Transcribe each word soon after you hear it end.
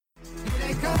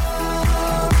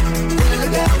come,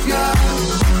 Philadelphia,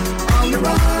 on the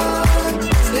run,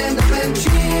 stand up and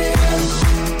cheer.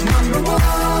 Number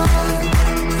one,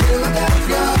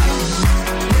 Philadelphia,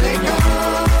 here they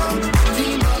come,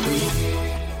 team of the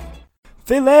year.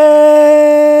 Philly!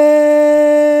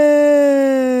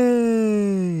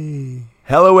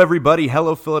 Hello, everybody.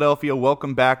 Hello, Philadelphia.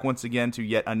 Welcome back once again to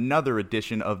yet another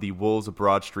edition of the Wolves of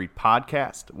Broad Street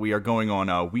podcast. We are going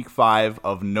on week 5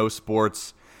 of No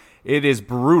Sports. It is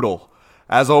brutal.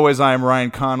 As always, I am Ryan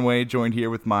Conway, joined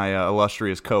here with my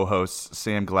illustrious co-hosts,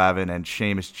 Sam Glavin and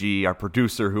Seamus G., our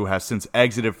producer who has since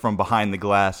exited from behind the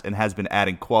glass and has been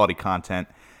adding quality content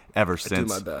ever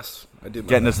since. I do my best.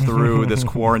 Getting us through this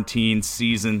quarantine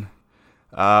season.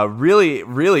 Really,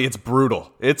 it's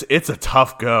brutal. It's a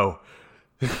tough go.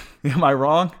 Am I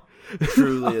wrong?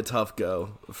 Truly a tough go,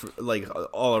 like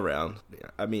all around.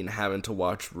 I mean, having to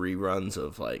watch reruns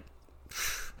of like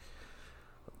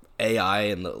AI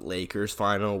and the Lakers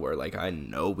final, where like I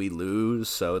know we lose,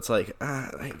 so it's like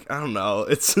I don't know.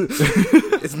 It's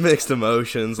it's mixed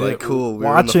emotions. Like cool,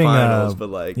 we're in the finals, but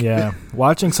like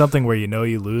watching something where you know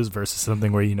you lose versus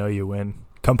something where you know you win,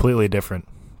 completely different.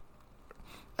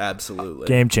 Absolutely.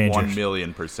 Game changer.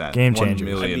 1,000,000%. Game changer.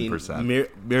 1,000,000%.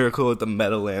 Miracle at the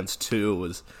Meadowlands 2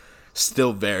 was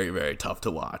still very, very tough to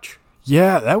watch.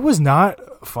 Yeah, that was not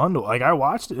fun to like. I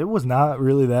watched it. It was not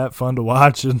really that fun to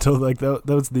watch until like that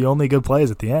was the only good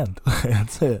plays at the end.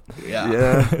 That's it.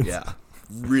 Yeah.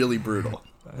 Really brutal.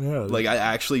 Like I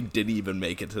actually didn't even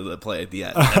make it to the play at the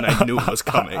end, and I knew it was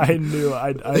coming. I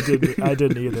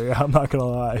didn't either. I'm not gonna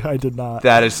lie, I did not.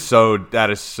 That is so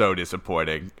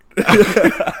disappointing.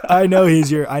 I know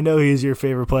he's your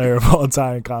favorite player of all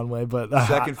time, Conway, but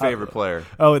second favorite player.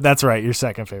 Oh, that's right, your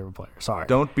second favorite player. Sorry.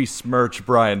 Don't besmirch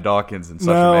Brian Dawkins in such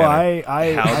a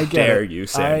manner. How dare you,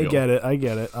 Samuel? I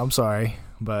get it. I'm sorry,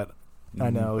 but I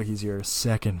know he's your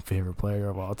second favorite player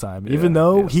of all time, even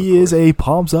though he is a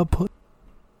palms up put.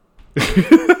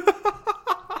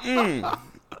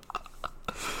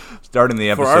 Starting the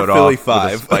episode off with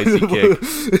a spicy kick.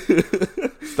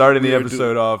 Starting the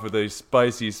episode off with a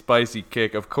spicy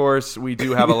kick. Of course, we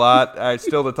do have a lot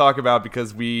still to talk about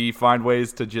because we find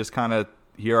ways to just kind of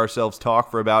hear ourselves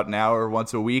talk for about an hour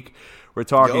once a week. We're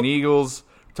talking Eagles,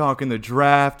 we're talking the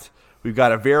draft. We've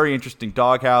got a very interesting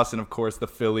doghouse, and of course the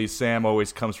Phillies. Sam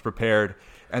always comes prepared.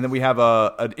 And then we have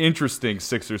an interesting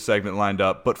Sixers segment lined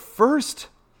up. But first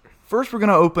we're going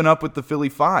to open up with the Philly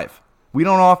 5. We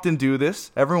don't often do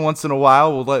this. Every once in a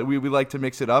while, we like to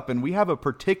mix it up, and we have a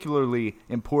particularly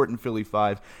important Philly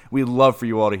 5. We'd love for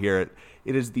you all to hear it.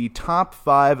 It is the top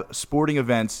 5 sporting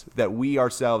events that we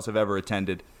ourselves have ever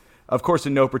attended. Of course,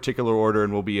 in no particular order,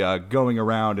 and we'll be going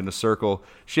around in a circle.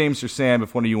 Shames or Sam,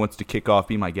 if one of you wants to kick off,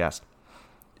 be my guest.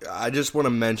 I want to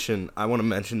mention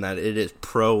that it is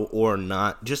pro or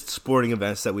not, just sporting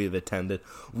events that we've attended.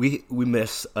 We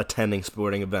miss attending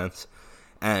sporting events,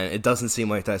 and it doesn't seem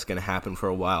like that's going to happen for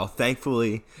a while.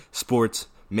 Thankfully, sports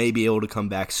may be able to come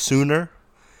back sooner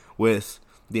with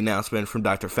the announcement from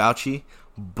Dr. Fauci,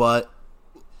 but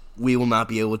we will not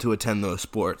be able to attend those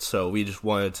sports, so we just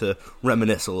wanted to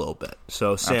reminisce a little bit.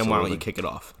 So, Sam, Why don't you kick it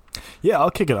off? Yeah, I'll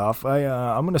kick it off.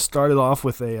 I'm going to start it off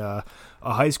with a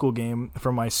high school game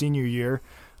from my senior year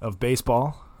of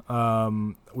baseball.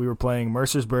 We were playing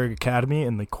Mercersburg Academy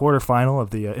in the quarterfinal of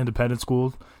the Independent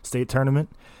School State Tournament.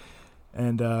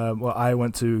 And I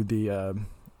went to the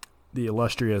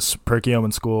illustrious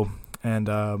Perkiomen School, and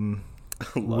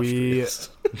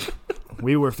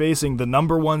we were facing the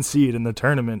number 1 seed in the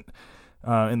tournament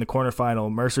in the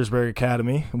quarterfinal, Mercersburg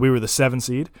Academy. We were the 7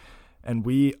 seed, and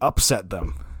we upset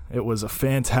them. It was a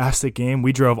fantastic game.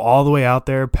 We drove all the way out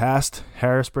there past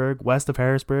Harrisburg, west of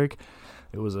Harrisburg.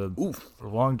 It was a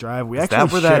long drive. We actually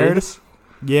shared. That is?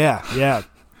 Yeah.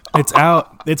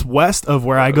 It's west of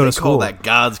where I go to school. Call that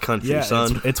God's country,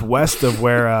 son. It's west of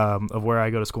where I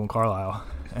go to school in Carlisle.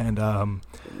 And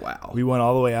wow, we went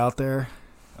all the way out there.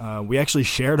 We actually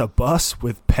shared a bus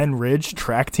with Penn Ridge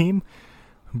track team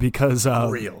because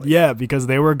really? Yeah, because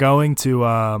they were going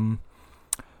to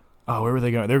where were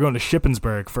they going? They were going to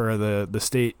Shippensburg for the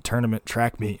state tournament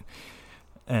track meet,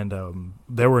 and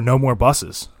there were no more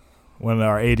buses when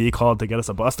our AD called to get us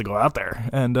a bus to go out there,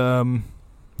 and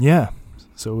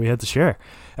so we had to share.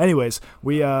 Anyways,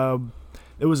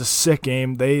 it was a sick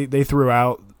game. They threw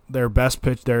out their best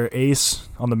pitch, their ace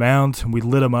on the mound. We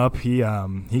lit him up. He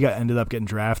ended up getting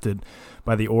drafted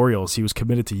by the Orioles. He was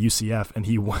committed to UCF, and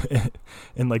he went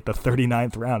in like the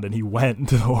 39th round, and he went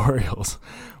to the Orioles.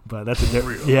 But that's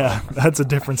a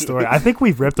different story. I think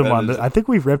we've ripped him on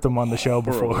the show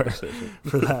before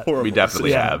for that. We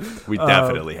definitely have. We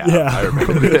definitely have. Yeah, I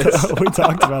remember this. We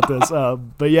talked about this.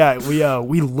 But yeah,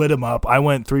 we lit him up. I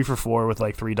went 3 for 4 with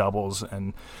like 3 doubles,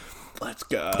 and let's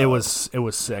go. It was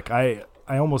sick. I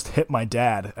almost hit my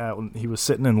dad. He was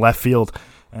sitting in left field,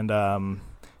 and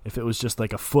if it was just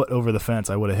like a foot over the fence,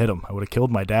 I would have hit him. I would have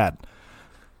killed my dad.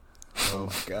 Oh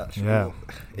my gosh! Yeah.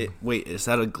 Wait, is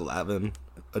that a Glavin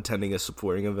attending a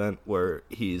sporting event where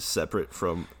he's separate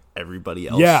from everybody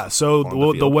else? Yeah. So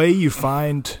the way you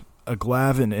find a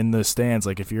Glavin in the stands,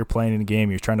 like if you're playing in a game,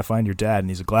 you're trying to find your dad, and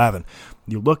he's a Glavin.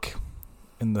 You look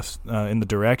in the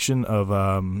direction of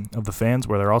the fans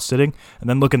where they're all sitting, and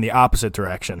then look in the opposite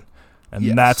direction,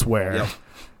 and that's where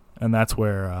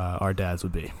our dads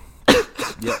would be.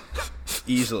 Yep,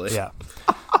 easily. Yeah.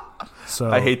 So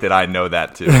I hate that I know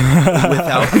that too.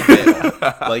 Without fail,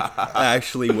 like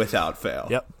actually without fail.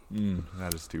 Yep.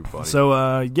 That is too funny.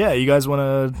 So you guys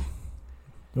wanna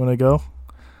go?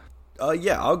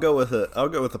 Yeah, I'll go with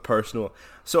a personal.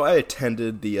 So I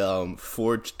attended the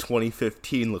Forge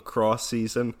 2015 lacrosse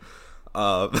season.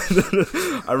 I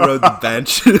rode the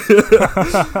bench.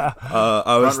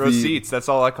 I was front row seats. That's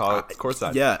all I call it. Of course,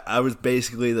 I was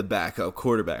basically the backup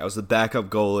quarterback. I was the backup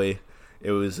goalie.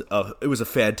 It was a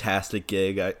fantastic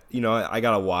gig. I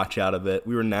got a watch out of it.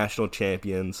 We were national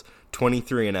champions,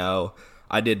 23-0.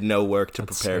 I did no work to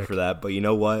prepare for that, but you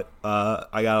know what?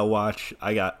 I got a watch.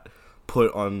 I got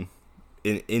put on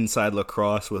inside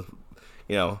lacrosse with,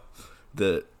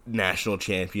 the national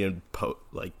champion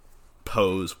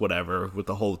pose, whatever, with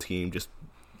the whole team just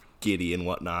giddy and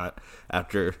whatnot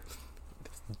after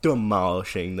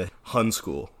demolishing the Hun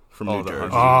School from New Jersey.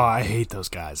 Oh, I hate those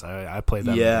guys. I played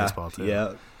them in baseball too.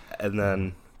 Yeah, and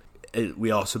then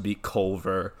we also beat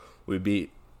Culver. We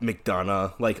beat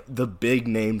McDonough. Like, the big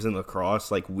names in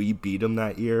lacrosse, like, we beat them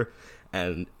that year,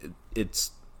 and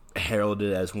it's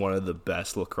heralded as one of the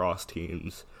best lacrosse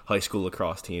teams, high school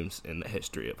lacrosse teams in the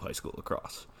history of high school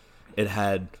lacrosse. It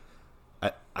had,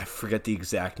 I forget the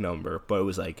exact number, but it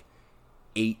was like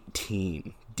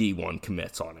 18 D1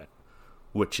 commits on it,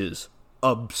 which is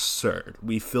absurd.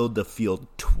 We filled the field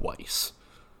twice.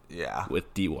 Yeah,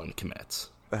 with D1 commits.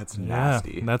 That's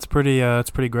nasty. Yeah, that's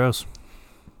pretty gross.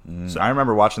 So I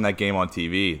remember watching that game on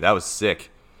TV. That was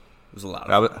sick. It was a lot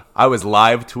of fun. I was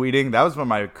live tweeting. That was when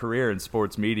my career in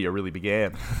sports media really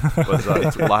began. Was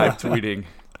live tweeting,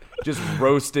 just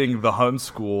roasting the Hun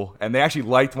School. And they actually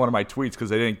liked one of my tweets because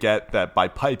they didn't get that by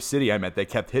Pipe City I meant they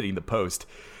kept hitting the post.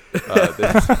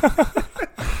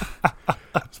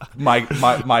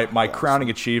 My crowning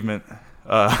achievement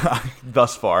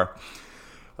thus far.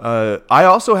 I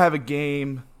also have a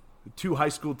game 2 high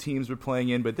school teams were playing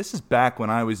in, but this is back when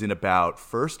I was in about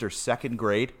 1st or 2nd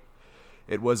grade.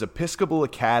 It was Episcopal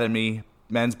Academy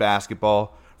men's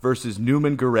basketball versus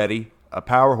Newman Goretti, a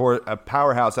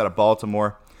powerhouse out of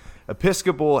Baltimore.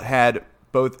 Episcopal had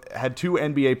 2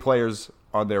 NBA players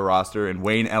on their roster, in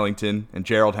Wayne Ellington and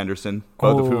Gerald Henderson,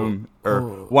 both of whom,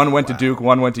 one went to Duke,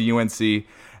 one went to UNC,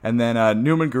 and then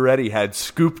Newman Goretti had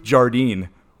Scoop Jardine,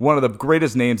 one of the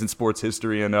greatest names in sports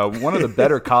history, and one of the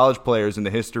better college players in the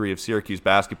history of Syracuse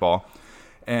basketball.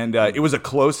 And it was a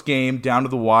close game, down to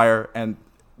the wire, and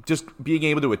just being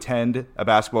able to attend a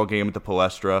basketball game at the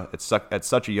Palestra at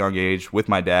such a young age with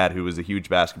my dad, who was a huge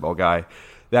basketball guy,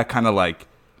 that kind of like,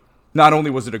 not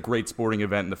only was it a great sporting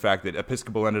event in the fact that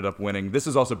Episcopal ended up winning, this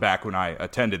is also back when I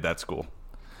attended that school.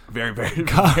 Very, very,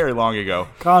 very long ago.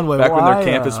 Conway, back when their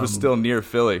campus was still near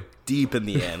Philly. Deep in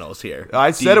the annals here.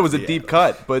 I said it was a deep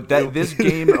cut, but this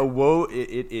game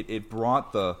it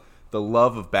brought the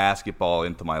love of basketball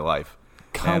into my life.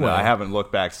 Conway, and I haven't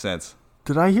looked back since.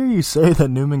 Did I hear you say that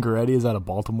Newman Goretti is out of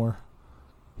Baltimore?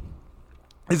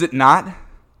 Is it not?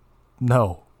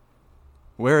 No.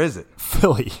 Where is it?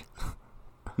 Philly.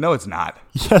 No, it's not.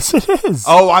 Yes, it is.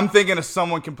 Oh, I'm thinking of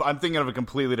I'm thinking of a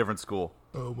completely different school.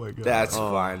 Oh my god. That's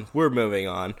fine. We're moving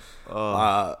on.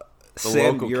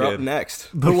 Sam, you're kid. up next.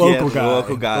 The local guy. The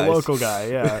local guy. The local guy.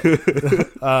 Yeah. Could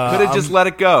have just let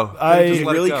it go. He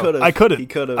really could have. I couldn't. He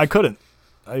could have. I couldn't.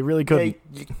 I really couldn't.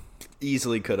 Yeah, you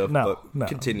easily could have. No.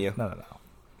 Continue. No.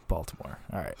 Baltimore.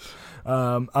 All right.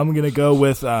 I'm gonna go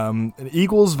with an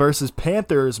Eagles versus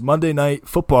Panthers Monday night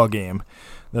football game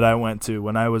that I went to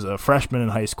when I was a freshman in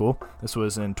high school. This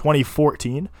was in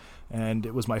 2014, and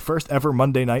it was my first ever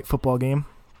Monday night football game.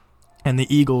 And the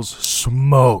Eagles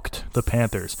smoked the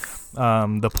Panthers.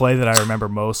 The play that I remember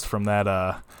most from that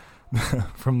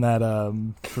from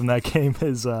that game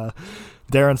is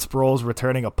Darren Sproles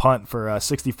returning a punt for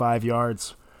 65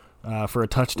 yards for a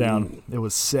touchdown. Ooh. It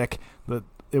was sick.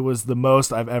 It was the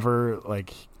most I've ever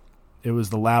it was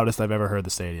the loudest I've ever heard the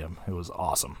stadium. It was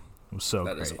awesome. It was so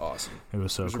great. That is awesome. It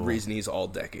was so There's cool. a reason he's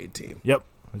all-decade team. Yep,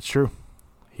 it's true.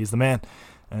 He's the man.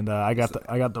 And I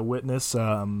got the witness.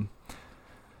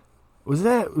 Was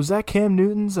that Cam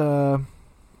Newton's?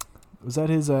 Was that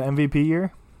his MVP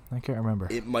year? I can't remember.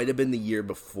 It might have been the year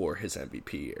before his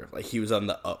MVP year. Like he was on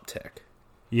the uptick.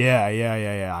 Yeah.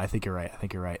 I think you're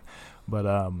right.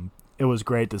 But it was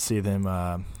great to see them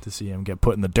get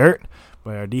put in the dirt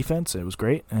by our defense. It was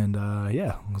great, and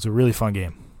it was a really fun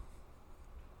game.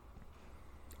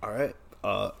 All right,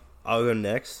 I'll go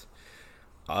next.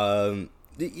 I'm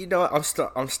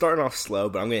starting off slow,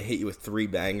 but I'm gonna hit you with 3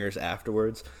 bangers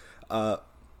afterwards.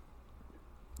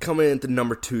 Coming in at the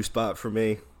number 2 spot for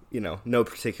me, no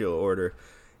particular order,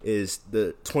 is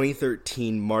the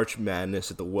 2013 March Madness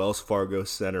at the Wells Fargo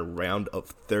Center round of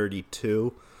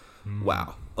 32.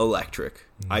 Wow, electric.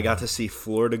 I got to see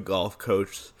Florida Gulf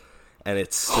Coach and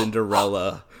its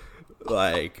Cinderella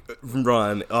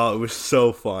run. Oh, it was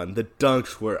so fun. The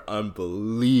dunks were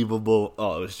unbelievable.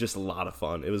 Oh, it was just a lot of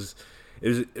fun. It was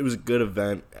a good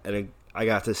event, and I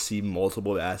got to see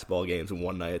multiple basketball games in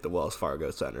one night at the Wells Fargo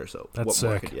Center. So what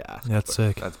more could you ask? That's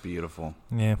sick. That's beautiful.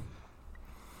 Yeah.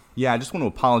 Yeah, I just want to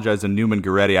apologize to Newman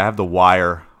Goretti. I have The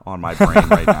Wire on my brain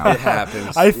right now. It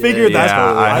happens. I figured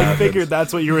I figured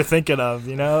that's what you were thinking of.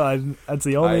 That's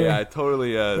the only. I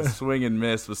totally swing and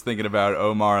miss. Was thinking about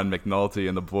Omar and McNulty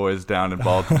and the boys down in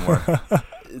Baltimore,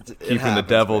 keeping the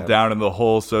devil down in the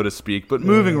hole, so to speak. But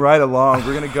moving right along,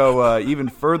 we're gonna go even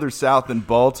further south than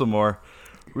Baltimore.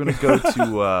 We're gonna go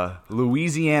to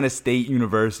Louisiana State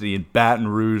University in Baton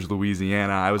Rouge,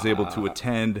 Louisiana. I was able to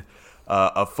attend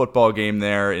a football game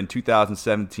there in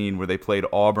 2017 where they played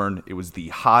Auburn. It was the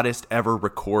hottest ever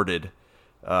recorded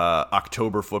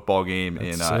October football game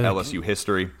in LSU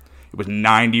history. It was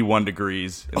 91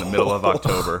 degrees in the middle of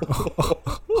October.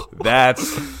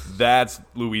 That's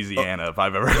Louisiana, if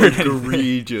I've ever heard anything.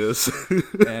 Egregious.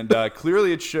 And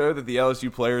clearly it showed that the LSU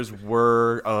players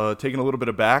were taken a little bit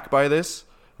aback by this,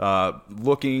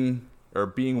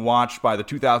 being watched by the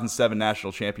 2007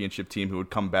 national championship team, who would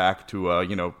come back to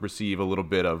receive a little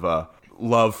bit of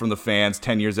love from the fans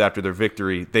 10 years after their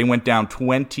victory. They went down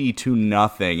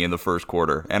 20-0 in the first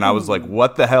quarter, and I was like,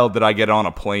 what the hell did I get on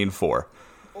a plane for?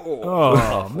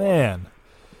 Oh man.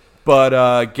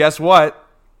 But guess what?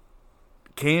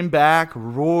 Came back,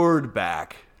 roared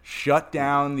back, shut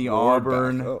down the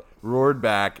Auburn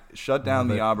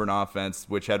offense,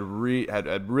 which had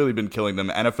really been killing them.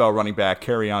 NFL running back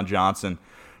Kerryon Johnson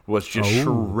was just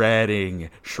shredding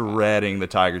the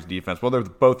Tigers defense. Well, they're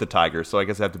both the Tigers, so I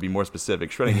guess I have to be more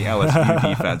specific. Shredding the LSU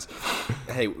defense.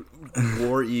 Hey,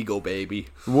 War Eagle, baby.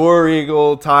 War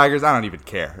Eagle, Tigers, I don't even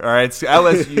care. All right, so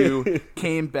LSU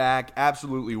came back,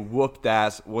 absolutely whooped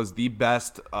ass, was the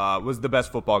best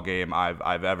football game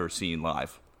I've ever seen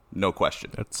live. No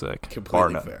question. That's sick.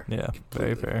 Completely fair. Yeah,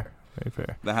 very fair. Very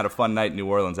fair. I had a fun night in New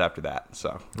Orleans after that,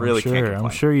 so really can't complain.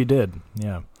 I'm sure you did.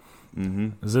 Yeah. Mm-hmm.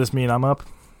 Does this mean I'm up?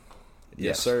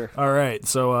 Yes, sir. All right.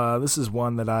 So this is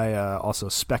one that I also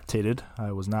spectated.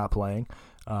 I was not playing.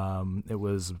 It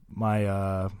was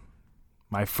my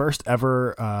first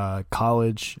ever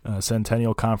college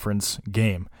Centennial Conference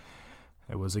game.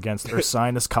 It was against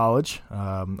Ursinus College.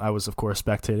 I was, of course,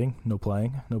 spectating. No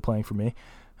playing for me.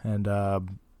 And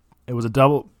it was a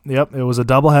double. Yep, it was a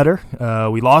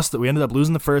doubleheader. We lost. We ended up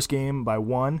losing the first game by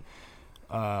 1.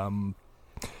 And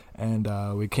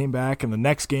we came back in the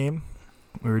next game.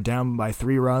 We were down by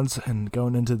 3 runs and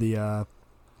going into the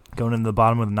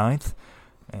bottom of the 9th,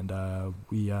 and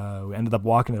we ended up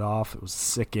walking it off. It was a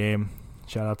sick game.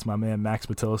 Shout out to my man Max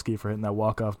Matilski for hitting that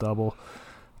walk-off double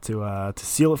to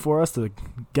seal it for us, to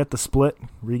get the split,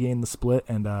 regain the split,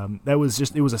 and it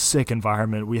was a sick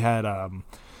environment. We had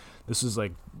this was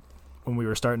like when we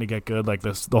were starting to get good, like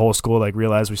the whole school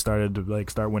realized we started to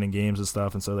start winning games and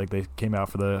stuff, and so they came out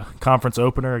for the conference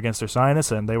opener against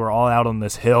Ursinus, and they were all out on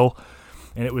this hill.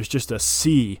 And it was just a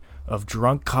sea of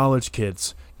drunk college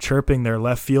kids chirping their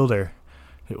left fielder.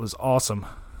 It was awesome,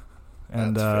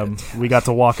 and we got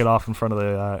to walk it off in front of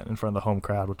the home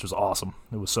crowd, which was awesome.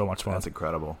 It was so much fun. That's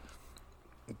incredible.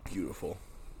 Beautiful.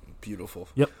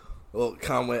 Yep. Well,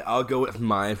 Conway, I'll go with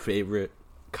my favorite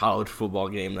college football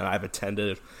game that I've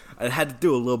attended. I had to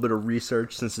do a little bit of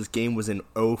research since this game was in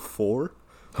 2004.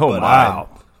 Oh, wow.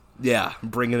 Yeah,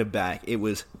 bringing it back. It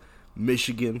was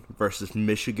Michigan versus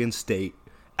Michigan State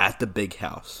at the Big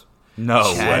House.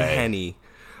 No Chad way. Henne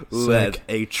led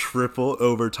a triple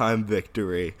overtime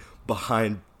victory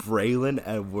behind Braylon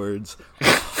Edwards,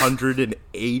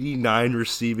 189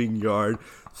 receiving yard,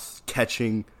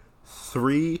 catching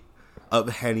 3 of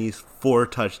Henny's 4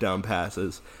 touchdown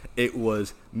passes. It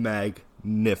was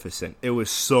magnificent. It was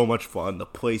so much fun. The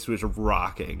place was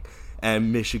rocking,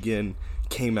 and Michigan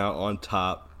came out on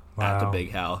top at the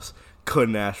Big House.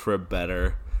 Couldn't ask for a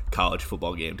better college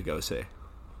football game to go see.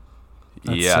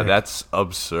 That's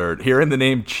absurd. Hearing the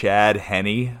name Chad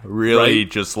Henne really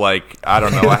just like, I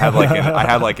don't know. I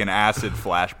had like an acid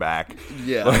flashback.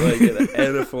 Yeah, like an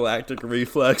anaphylactic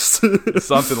reflex.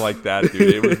 Something like that,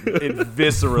 dude. It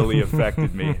viscerally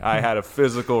affected me. I had a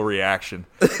physical reaction.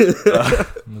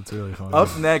 That's really funny.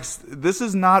 Up next, this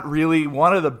is not really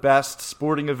one of the best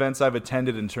sporting events I've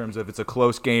attended in terms of it's a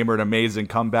close game or an amazing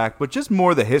comeback, but just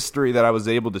more the history that I was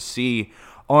able to see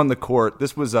on the court.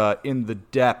 This was in the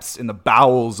depths, in the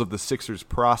bowels of the Sixers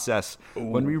process,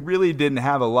 when we really didn't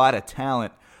have a lot of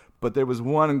talent, but there was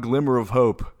one glimmer of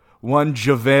hope, one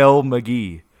JaVale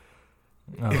McGee.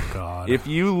 Oh, God. If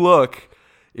you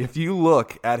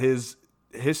look at his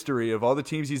history of all the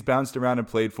teams he's bounced around and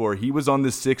played for, he was on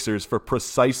the Sixers for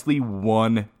precisely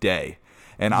 1 day.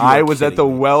 And I was at the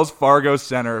Wells Fargo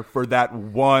Center for that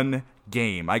one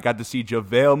game. I got to see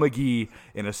JaVale McGee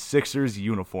in a Sixers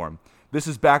uniform. This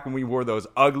is back when we wore those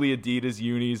ugly Adidas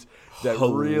unis that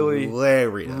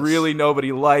really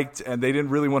nobody liked, and they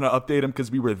didn't really want to update them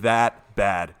because we were that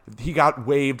bad. He got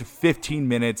waived 15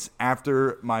 minutes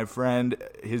after my friend,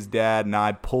 his dad, and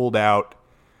I pulled out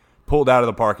of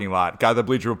the parking lot. Got the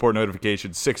Bleacher Report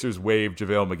notification. Sixers waived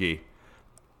JaVale McGee.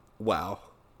 Wow.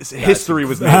 History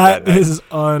was made that night. That is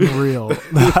unreal.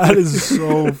 That is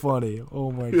so funny.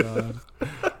 Oh, my God.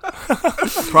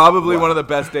 Probably one of the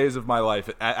best days of my life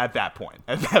at that point.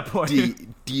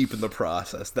 Deep in the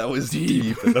process. That was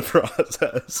deep in the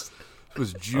process. It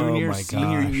was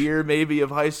senior year maybe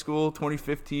of high school,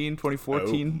 2015,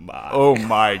 2014. Oh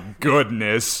my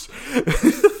goodness.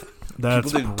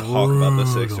 That's People didn't talk about the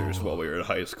Sixers while we were in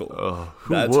high school.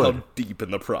 That's how deep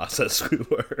in the process we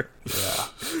were. Yeah.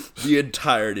 The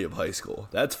entirety of high school.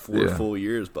 That's 4 full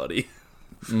years, buddy.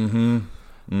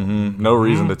 No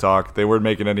reason to talk. They weren't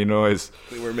making any noise.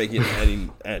 They weren't making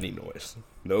any noise.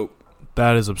 Nope.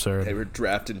 That is absurd. They were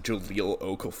drafting Jahlil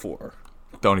Okafor.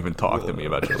 Don't even talk to me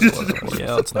about Jahlil Okafor.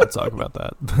 Yeah, let's not talk about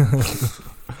that.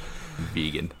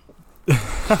 Vegan.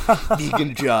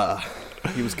 Vegan Ja.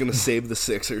 He was going to save the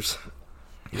Sixers.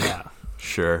 Yeah.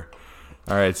 Sure.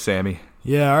 All right, Sammy.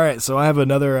 Yeah, all right. So I have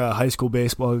another high school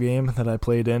baseball game that I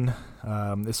played in.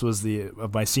 This was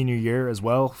of my senior year as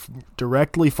well,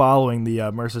 directly following the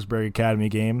Mercersburg Academy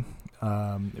game.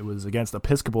 It was against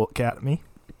Episcopal Academy,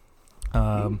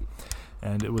 and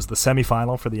it was the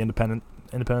semifinal for the independent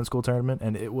school tournament,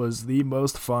 and it was the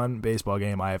most fun baseball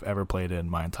game I have ever played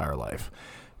in my entire life.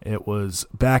 It was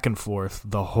back and forth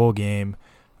the whole game.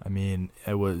 I mean,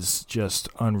 it was just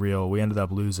unreal. We ended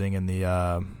up losing in the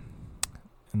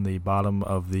bottom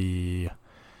of the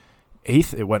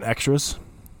 8th. It went extras.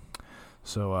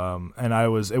 So, and it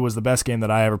was the best game that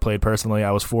I ever played personally.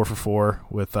 I was 4 for 4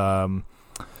 with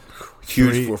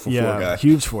huge 4 for 4 guy.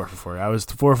 Huge 4 for 4. I was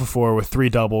 4 for 4 with 3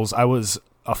 doubles. I was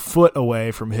a foot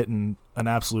away from hitting an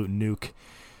absolute nuke.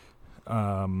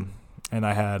 And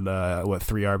I had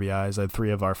 3 RBIs. I had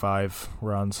 3 of our 5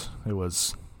 runs. It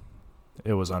was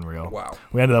unreal. Wow.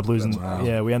 We ended up losing. Wow.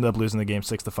 Yeah, we ended up losing the game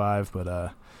 6-5.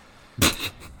 But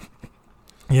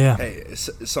yeah. Hey,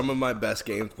 some of my best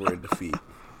games were in defeat.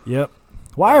 Yep.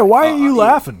 Why are you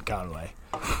laughing, Conway?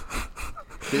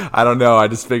 I don't know. I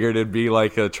just figured it'd be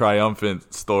like a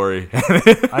triumphant story.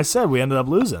 I said we ended up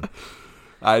losing.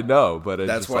 I know, but it's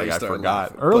that's just why like I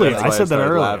forgot. Earlier, I said that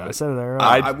earlier.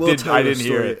 I didn't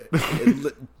hear it.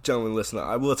 Gentlemen, listen.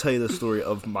 I will tell you the story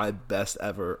of my best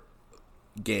ever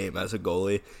game as a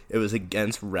goalie. It was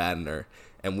against Radnor,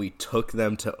 and we took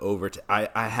them to overtime.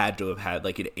 I had to have had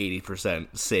like an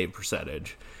 80% save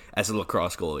percentage as a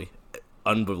lacrosse goalie.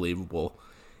 Unbelievable.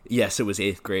 Yes, it was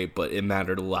 8th grade, but it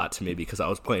mattered a lot to me because I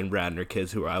was playing Radnor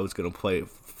kids who I was going to play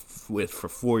with for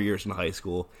 4 years in high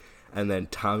school. And then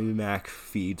Tommy Mack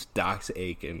feeds Dox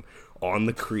Aiken on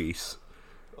the crease.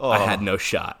 I had no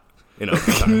shot. I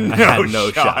had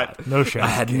no shot. No shot. I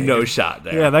had no shot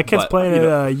there. Yeah, that kid's playing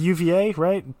at UVA,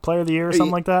 right? Player of the year or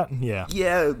something like that? Yeah.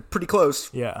 Yeah, pretty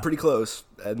close. Yeah. Pretty close.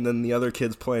 And then the other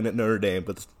kid's playing at Notre Dame,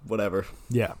 but whatever.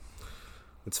 Yeah.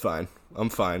 It's fine. I'm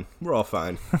fine. We're all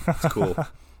fine. It's cool.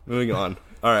 Moving on.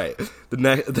 All right. The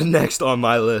next on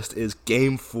my list is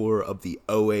Game 4 of the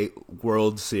 2008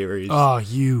 World Series. Oh,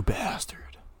 you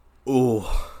bastard. Ooh.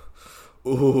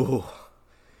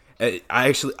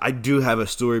 I do have a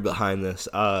story behind this.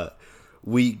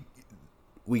 We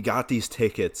got these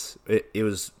tickets. It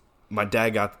was my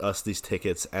dad got us these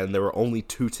tickets, and there were only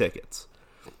 2 tickets.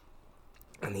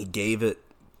 And he gave it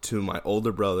to my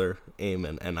older brother,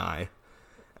 Eamon, and I.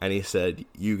 And he said,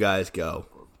 you guys go.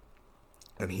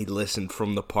 And he listened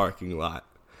from the parking lot.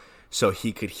 So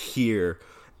he could hear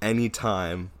any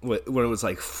time when it was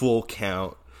like full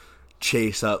count,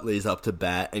 Chase Utley's up to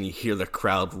bat, and you hear the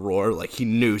crowd roar. Like he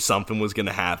knew something was going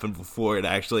to happen before it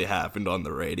actually happened on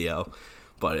the radio.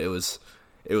 But it was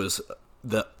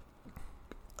the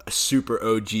super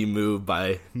OG move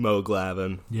by Mo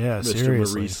Glavine. Yeah, Mr.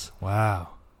 seriously. Maurice. Wow.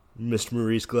 Mr.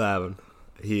 Maurice Glavine.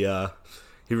 He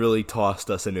really tossed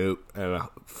us an oop, and I'm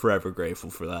forever grateful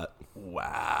for that.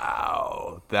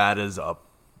 Wow. That is a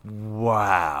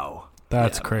wow.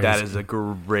 That's crazy. That is a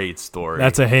great story.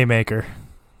 That's a haymaker.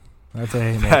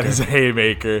 That is a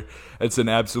haymaker. It's an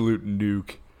absolute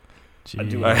nuke.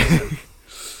 Jeez.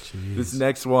 This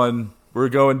next one, we're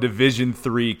going Division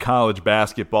III college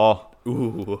basketball.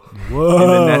 Ooh. Whoa. In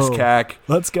the NESCAC.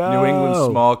 Let's go. New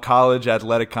England Small College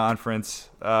Athletic Conference.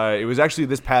 It was actually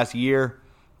this past year.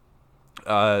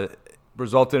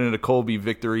 Resulted in a Colby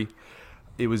victory.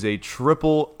 It was a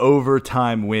triple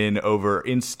overtime win over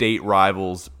in-state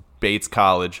rivals Bates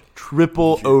College.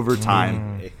 Triple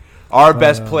overtime. Our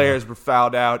best players were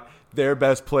fouled out. Their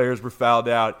best players were fouled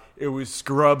out. It was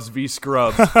Scrubs v.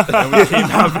 Scrubs, and we came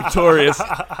out victorious.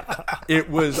 It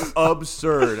was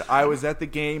absurd. I was at the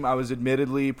game. I was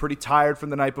admittedly pretty tired from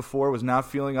the night before. Was not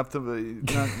feeling up to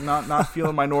not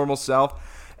feeling my normal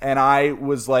self. And I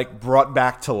was like brought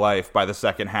back to life by the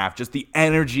second half. Just the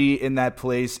energy in that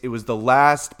place. It was the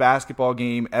last basketball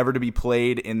game ever to be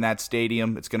played in that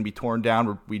stadium. It's going to be torn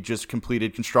down. We just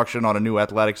completed construction on a new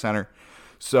athletic center.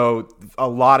 So a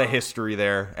lot of history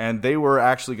there. And they were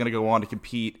actually going to go on to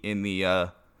compete in the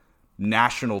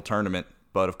national tournament.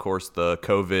 But, of course, the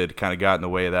COVID kind of got in the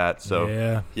way of that. So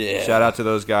yeah. Shout out to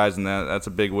those guys. And that's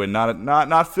a big win.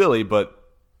 Not Philly, but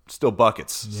still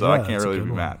buckets, so I can't really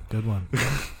be mad. Good one.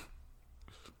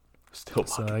 Still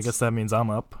buckets. So I guess that means I'm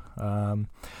up. I'm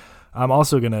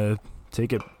also going to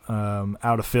take it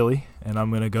out of Philly, and I'm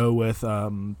going to go with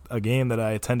a game that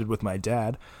I attended with my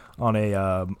dad on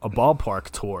a ballpark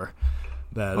tour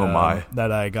that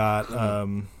that I got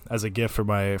as a gift for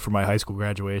my high school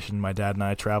graduation. My dad and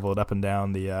I traveled up and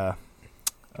down the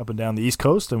East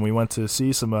Coast, and we went to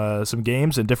see some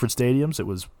games in different stadiums. It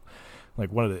was like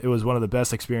one of the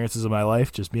best experiences of my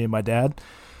life, just me and my dad.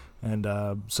 And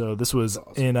so this was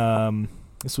awesome.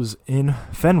 in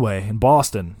Fenway in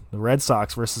Boston, the Red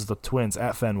Sox versus the Twins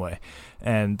at Fenway.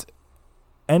 And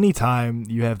anytime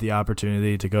you have the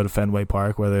opportunity to go to Fenway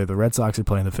Park, whether the Red Sox are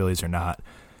playing the Phillies or not,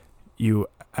 you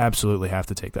absolutely have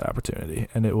to take that opportunity,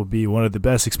 and it will be one of the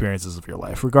best experiences of your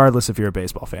life, regardless if you're a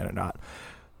baseball fan or not.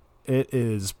 It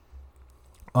is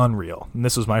unreal, and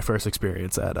this was my first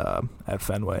experience at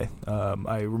Fenway.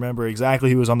 I remember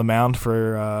exactly who was on the mound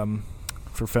for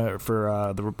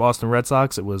the Boston Red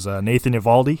Sox. It was Nathan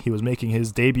Eovaldi. He was making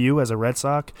his debut as a Red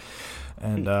Sox,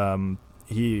 and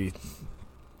he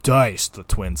diced the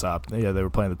Twins up. Yeah, they were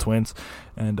playing the Twins,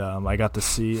 and I got to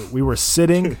see. We were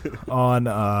sitting on.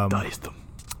 Diced them.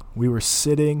 We were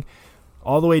sitting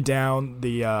all the way down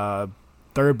the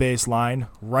third base line,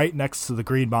 right next to the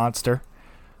Green Monster.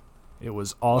 It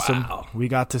was awesome. Wow. We We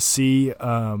got to see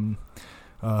who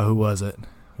was it?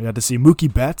 We got to see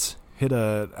Mookie Betts hit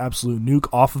a absolute nuke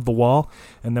off of the wall,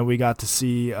 and then we got to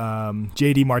see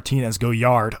JD Martinez go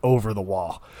yard over the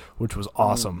wall, which was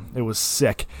awesome. It was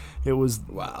sick. It was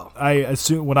wow. I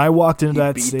assume when I walked into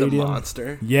that beat stadium, the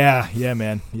monster. Yeah,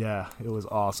 man, yeah, it was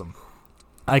awesome.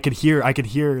 I could hear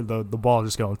the ball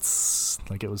just going tss,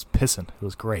 like it was pissing. It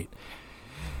was great,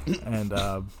 and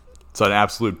it's an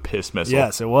absolute piss missile.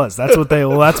 yes, it was. That's what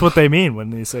they mean when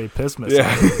they say piss missile.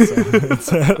 Yeah.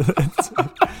 It's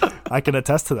I can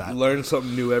attest to that. You learn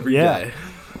something new every day.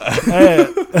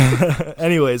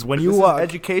 Anyways, when you This walk, is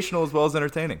educational as well as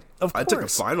entertaining. of course. I took a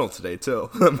final today too.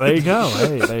 There you go.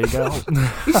 Hey, there you go.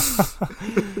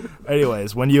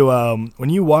 Anyways, when you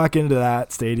walk into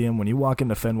that stadium, when you walk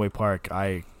into Fenway Park,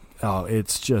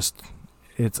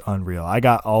 it's unreal. I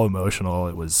got all emotional.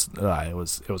 It was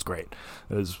great.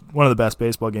 It was one of the best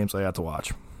baseball games I got to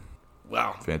watch.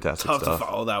 Wow, Fantastic tough stuff. to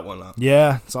follow that one up.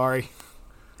 Yeah, sorry.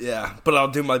 Yeah, but I'll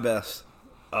do my best.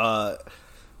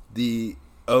 The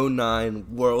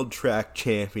 2009 World Track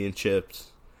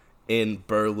Championships in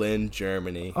Berlin,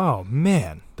 Germany. Oh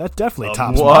man, that definitely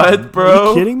tops what, mine. bro? Are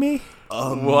you kidding me?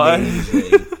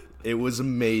 Amazing. It was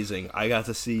amazing. I got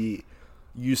to see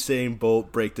Usain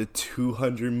Bolt break the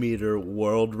 200-meter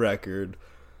world record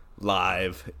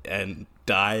live and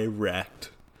direct.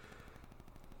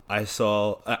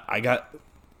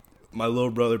 my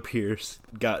little brother Pierce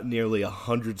got nearly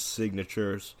 100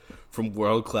 signatures from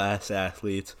world-class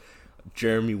athletes.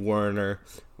 Jeremy Werner,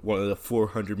 one of the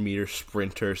 400-meter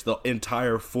sprinters, the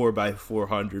entire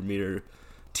 4x400-meter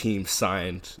team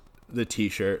signed the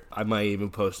T-shirt. I might even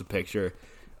post a picture.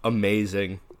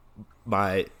 Amazing.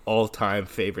 My all-time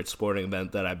favorite sporting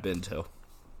event that I've been to.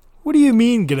 What do you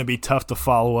mean gonna be tough to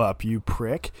follow up, you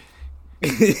prick? Yeah,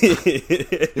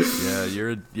 you're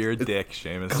a dick,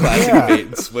 Seamus. Classic bait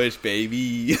and switch,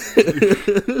 baby.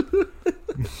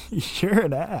 You're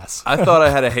an ass. I thought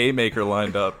I had a haymaker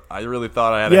lined up. I really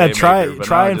thought I had a haymaker. Yeah,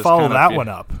 try and follow that one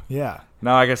up. Yeah.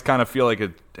 Now I just kind of feel like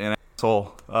an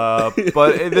asshole. But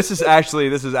this is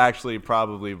actually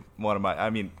probably one of my. I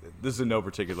mean, this is in no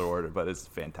particular order, but it's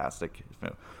fantastic.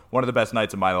 One of the best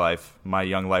nights of my life, my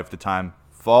young life at the time.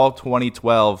 Fall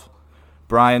 2012,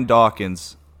 Brian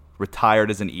Dawkins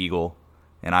retired as an Eagle,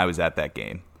 and I was at that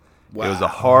game. Wow. It was a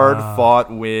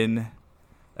hard-fought win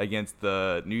against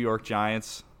the New York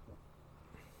Giants.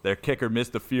 Their kicker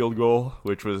missed a field goal,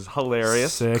 which was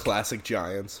hilarious. Sick. Classic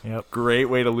Giants. Yep. Great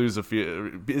way to lose a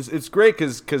field. It's great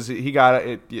because he got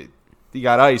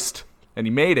iced and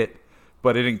he made it,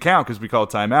 but it didn't count because we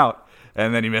called timeout,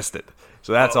 and then he missed it.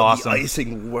 So that's awesome. The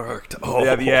icing worked. Oh,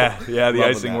 yeah. The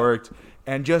icing worked,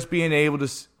 and just being able to.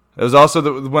 It was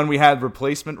also when we had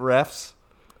replacement refs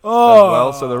as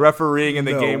well, so the refereeing in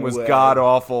the game was god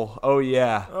awful. Oh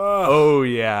yeah.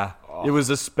 It was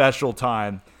a special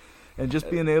time. And just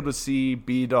being able to see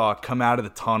B-Dog come out of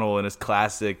the tunnel in his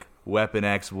classic Weapon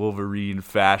X Wolverine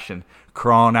fashion,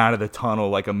 crawling out of the tunnel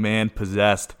like a man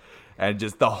possessed, and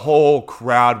just the whole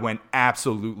crowd went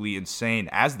absolutely insane,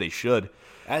 as they should.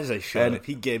 As they should. And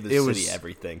he gave the city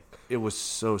everything. It was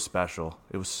so special.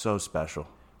 It was so special.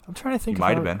 I'm trying to think.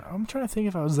 I'm trying to think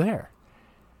if I was there.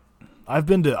 I've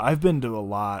been to a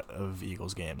lot of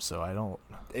Eagles games, so I don't.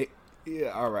 Yeah.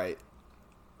 All right.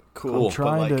 Cool. I'm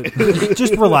trying to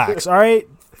just relax. All right.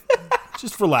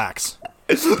 Just relax.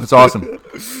 It's awesome.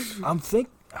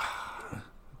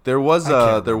 There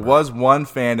was one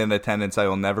fan in attendance I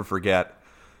will never forget.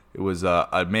 It was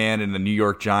a man in the New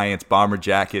York Giants bomber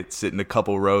jacket sitting a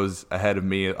couple rows ahead of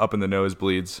me up in the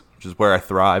nosebleeds, which is where I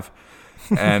thrive.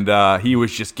 And he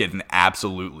was just getting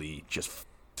absolutely just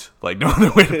like no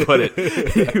other way to put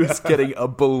it. He was getting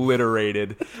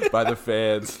obliterated by the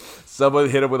fans. Someone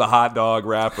hit him with a hot dog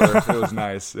wrapper. It was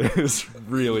nice. It was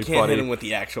really funny. You can't hit him with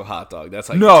the actual hot dog. That's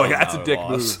like that's a dick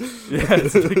move. Yeah,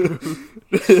 it's a dick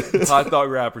move. Hot dog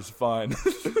wrapper's fine.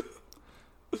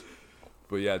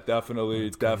 But yeah,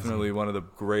 definitely one of the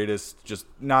greatest, just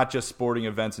not just sporting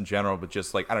events in general, but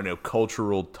just like, I don't know,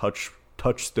 cultural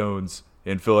touchstones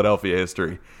in Philadelphia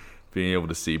history. Being able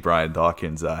to see Brian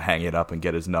Dawkins hang it up and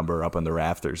get his number up on the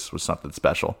rafters was something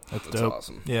special. That's dope.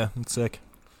 Awesome. Yeah, that's sick.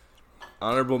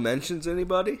 Honorable mentions,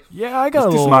 anybody? Yeah, I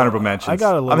got some honorable mentions.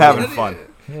 I'm having fun.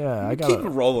 Yeah, I got. Keep it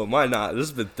rolling. Why not? This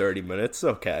has been 30 minutes.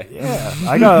 Okay. Yeah,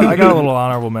 I got a little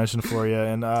honorable mention for you,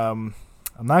 and I'm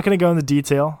not going to go into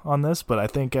detail on this, but I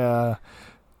think the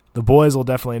boys will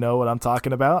definitely know what I'm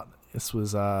talking about. This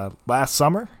was last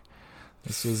summer.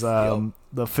 This was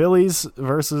the Phillies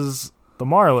versus the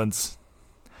Marlins.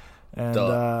 And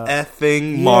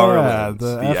effing Marlins.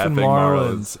 The effing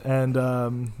Marlins.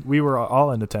 And we were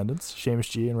all in attendance, Seamus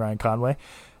G and Ryan Conway.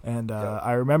 And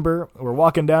I remember we're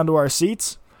walking down to our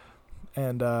seats,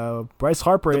 and Bryce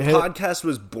Harper hit. The podcast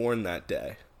was born that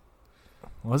day.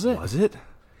 Was it? Was it?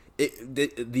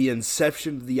 The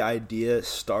inception of the idea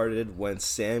started when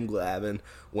Sam Glavine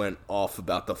went off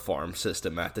about the farm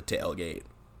system at the tailgate.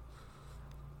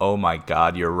 Oh my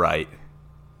God, you're right.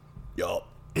 Yup.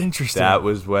 Interesting. That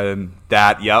was when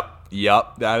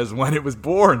Yup. That is when it was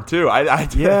born too.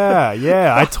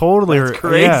 Yeah. I totally. That's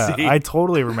crazy. Yeah, I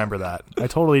totally remember that. I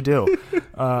totally do.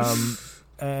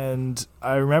 And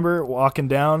I remember walking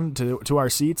down to our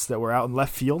seats that were out in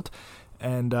left field,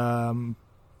 and in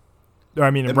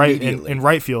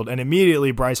right field, and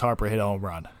immediately Bryce Harper hit a home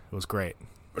run. It was great.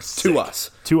 To us.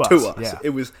 Yeah.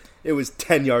 It was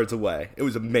 10 yards away. It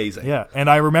was amazing. Yeah, and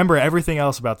I remember everything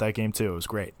else about that game too. It was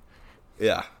great.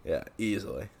 Yeah,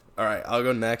 easily. All right, I'll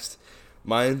go next.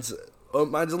 Mine's a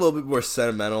little bit more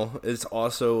sentimental. It's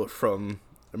also from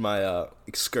my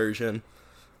excursion.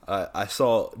 I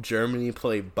saw Germany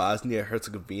play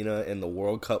Bosnia-Herzegovina in the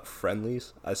World Cup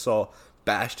friendlies. I saw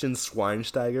Bastian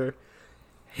Schweinsteiger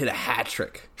hit a hat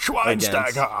trick.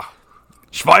 Schweinsteiger.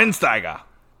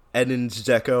 Edin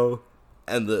Dzeko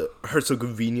and the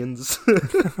Herzegovinians.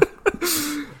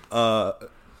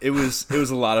 It was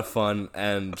a lot of fun,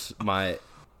 and my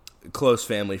close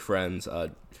family friends,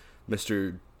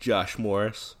 Mr. Josh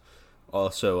Morris,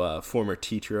 also a former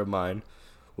teacher of mine,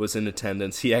 was in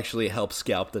attendance. He actually helped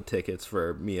scalp the tickets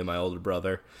for me and my older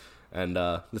brother, and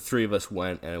the three of us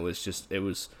went, and it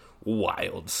was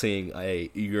wild seeing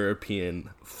a European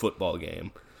football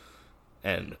game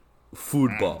and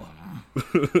football.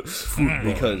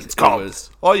 Because it's called, it's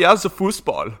the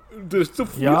Fußball. The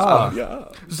Fußball, yeah.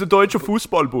 It's the Deutsche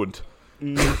Fußballbund.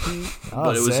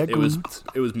 But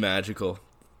it was magical.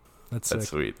 That's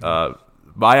sweet.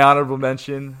 My honorable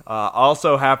mention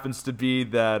also happens to be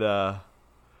that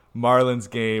Marlins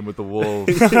game with the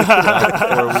Wolves before we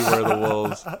were the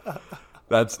Wolves.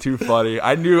 That's too funny.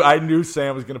 I knew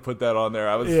Sam was gonna put that on there.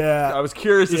 I was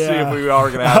curious to see if we all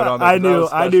were gonna have it on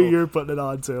there. I knew you were putting it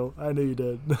on too. I knew you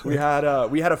did. We had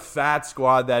a fat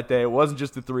squad that day. It wasn't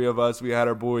just the three of us. We had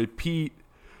our boy Pete,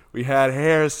 we had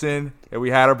Harrison, and we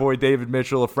had our boy David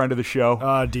Mitchell, a friend of the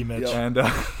show. D Mitch. Yep. And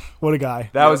what a guy.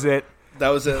 That was it. That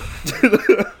was it.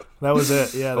 That was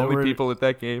it. Yeah, only people at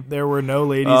that game. There were no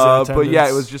ladies in attendance. But yeah,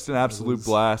 it was just an absolute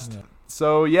blast. Yeah.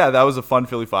 So yeah, that was a fun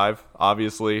Philly 5.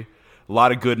 Obviously, a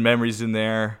lot of good memories in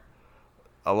there.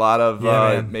 A lot of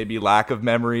maybe lack of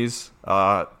memories.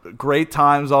 Great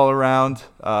times all around.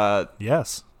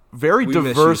 Yes. Very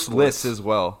diverse lists as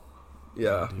well.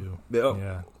 Yeah.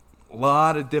 Yeah. A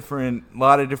lot of different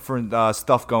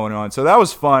stuff going on. So that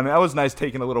was fun. That was nice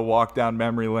taking a little walk down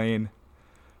memory lane.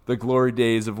 The glory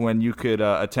days of when you could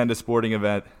attend a sporting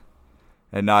event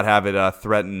and not have it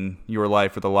threaten your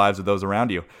life or the lives of those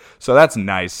around you. So that's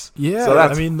nice. Yeah, so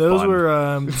that's those fun.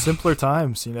 were simpler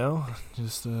times,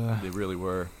 Just they really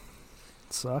were.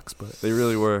 It sucks, but they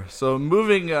really were. So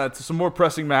moving to some more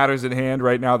pressing matters at hand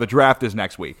right now. The draft is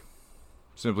next week.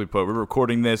 Simply put, we're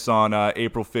recording this on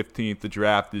April 15th. The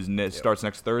draft starts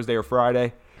next Thursday or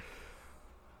Friday.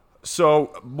 So,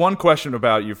 one question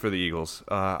about you for the Eagles.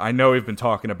 I know we've been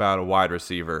talking about a wide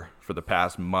receiver for the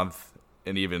past month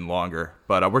and even longer,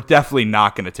 but we're definitely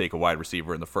not going to take a wide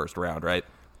receiver in the first round, right?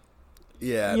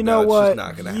 Yeah, you know what? It's just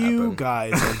not going to happen. You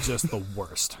guys are just the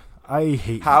worst. I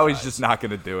hate Howie's just not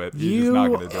going to do it. He's just not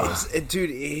going to do it. Dude,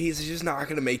 he's just not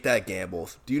going to make that gamble.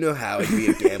 Do you know how he'd be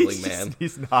a gambling man?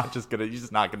 He's just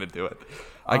not going to do it.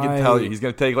 I can tell you. He's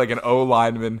going to take like an O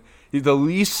lineman. He's the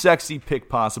least sexy pick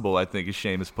possible, I think, as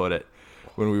Seamus put it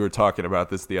when we were talking about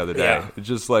this the other day. Yeah. It's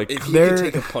just like if he could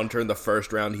take a punter in the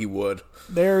first round, he would.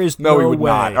 There is no he would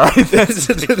way. Not. All right,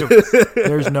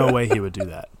 there's no way he would do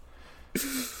that.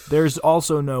 There's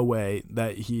also no way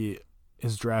that he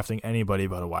is drafting anybody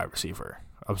but a wide receiver.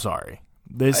 I'm sorry.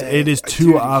 It is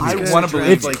too obvious. I want to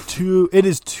believe it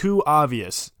is too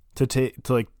obvious to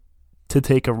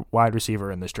take a wide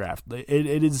receiver in this draft.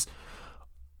 It is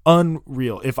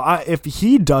unreal. If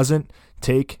he doesn't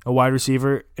take a wide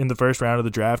receiver in the first round of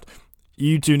the draft,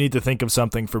 you two need to think of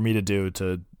something for me to do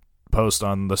to post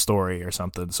on the story or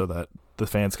something so that the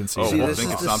fans can see. This is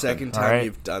the second time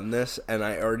you've done this, and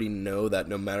I already know that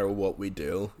no matter what we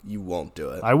do, you won't do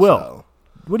it. I will. So.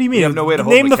 What do you mean? You have no way to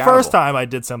hold Name him the accountable. first time I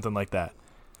did something like that.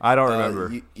 I don't remember.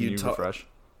 Can you refresh?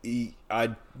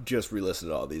 I just re-listened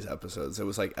to all these episodes. It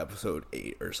was like episode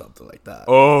 8 or something like that.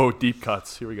 Oh, deep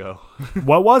cuts. Here we go.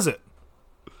 What was it?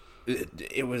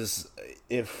 It was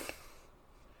if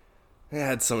it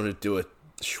had something to do with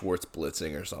Schwartz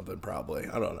blitzing or something. Probably.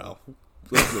 I don't know.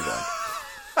 Let's move on.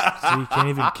 So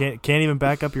you can't even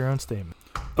back up your own statement.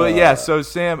 But yeah, so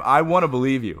Sam, I want to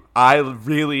believe you. I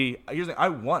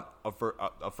want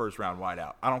a first round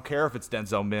wideout. I don't care if it's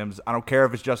Denzel Mims. I don't care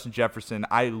if it's Justin Jefferson.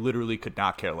 I literally could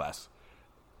not care less.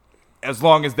 As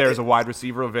long as there's a wide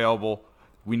receiver available,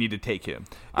 we need to take him.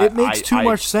 It makes too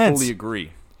much sense. I fully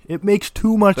agree. It makes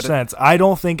too much sense. I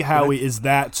don't think Howie is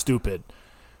that stupid.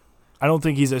 I don't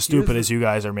think he's as stupid as you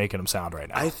guys are making him sound right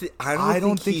now. I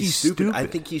don't think he's stupid. I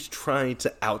think he's trying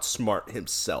to outsmart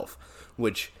himself,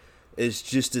 which is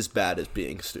just as bad as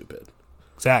being stupid.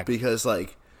 Exactly. Because,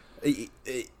 like,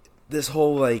 this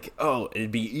whole,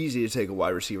 it'd be easy to take a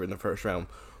wide receiver in the first round.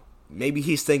 Maybe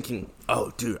he's thinking,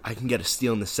 oh, dude, I can get a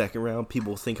steal in the second round.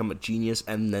 People think I'm a genius,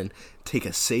 and then take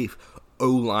a safe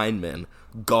O-lineman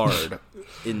guard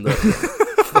in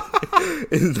the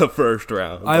in the first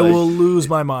round. I will lose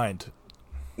my mind.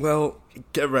 Well,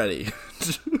 get ready.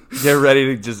 Get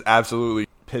ready to just absolutely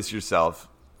piss yourself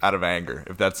out of anger,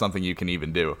 if that's something you can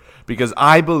even do. Because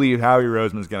I believe Howie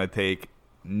Roseman's going to take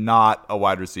not a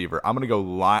wide receiver. I'm going to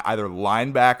go either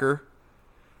linebacker.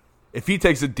 If he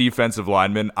takes a defensive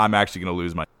lineman, I'm actually going to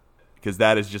lose my because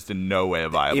that is just in no way a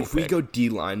viable If we pick. go D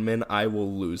lineman, I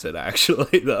will lose it,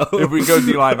 actually, though. If we go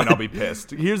D lineman, I'll be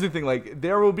pissed. Here's the thing,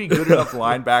 there will be good enough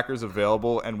linebackers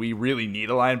available, and we really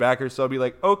need a linebacker, so I'll be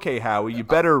like, okay, Howie, you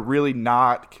better really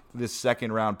knock this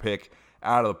second-round pick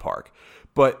out of the park.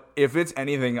 But if it's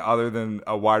anything other than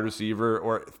a wide receiver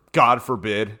or, God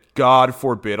forbid, a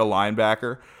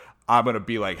linebacker, I'm going to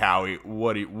be like, Howie,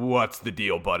 what's the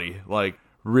deal, buddy? Like,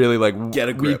 really, like, get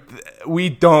a grip. We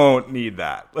don't need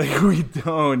that. Like, we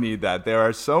don't need that. There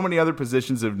are so many other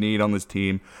positions of need on this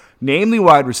team, namely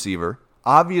wide receiver.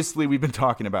 Obviously, we've been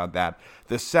talking about that.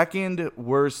 The second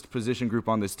worst position group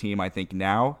on this team, I think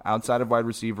now, outside of wide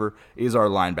receiver, is our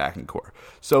linebacking core.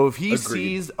 So if he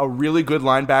sees a really good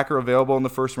linebacker available in the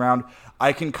first round,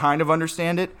 I can kind of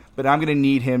understand it, but I'm going to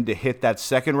need him to hit that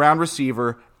second-round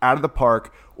receiver out of the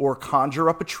park or conjure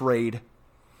up a trade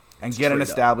and get an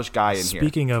established guy in here.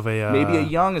 Speaking of maybe a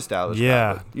young established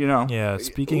guy. But, you know. Yeah,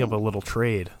 speaking of a little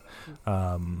trade,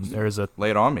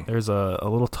 lay it on me. There's a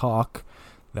little talk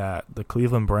that the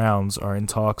Cleveland Browns are in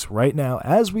talks right now,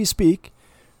 as we speak,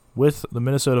 with the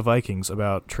Minnesota Vikings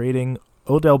about trading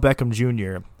Odell Beckham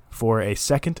Jr. for a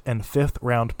 2nd and 5th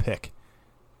round pick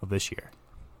of this year.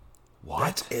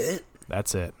 What?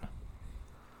 That's it.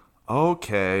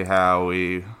 Okay,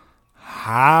 Howie.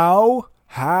 How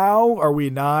are we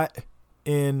not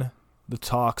in the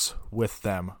talks with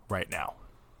them right now?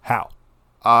 How?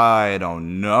 I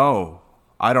don't know.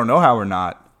 I don't know how we're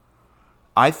not.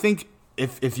 I think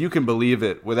if you can believe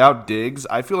it, without Diggs,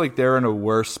 I feel like they're in a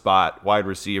worse spot wide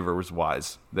receivers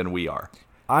wise than we are.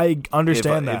 I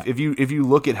understand that. If you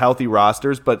look at healthy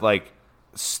rosters, but like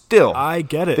still, I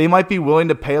get it. They might be willing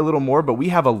to pay a little more, but we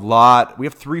have a lot. We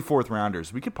have 3 4th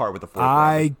rounders. We could part with the 4th rounder.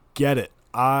 I get it.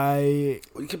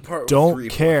 We could part don't with 3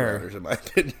 care. rounders, in my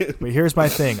opinion. But here's my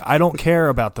thing. I don't care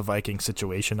about the Viking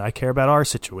situation. I care about our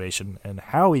situation and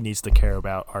how he needs to care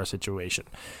about our situation.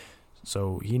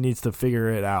 So he needs to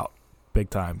figure it out big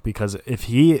time, because if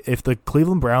the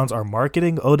Cleveland Browns are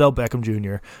marketing Odell Beckham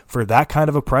Jr. for that kind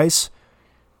of a price,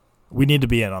 we need to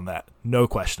be in on that. No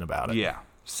question about it. Yeah.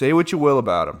 Say what you will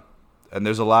about him, and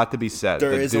there's a lot to be said.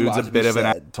 The dude's a bit of an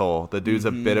asshole. The dude's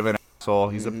a bit of an asshole.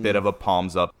 He's a bit of a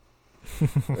palms up.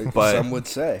 But some would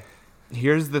say.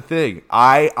 Here's the thing.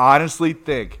 I honestly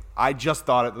think, I just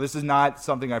thought it. This is not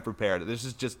something I prepared. This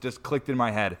is just clicked in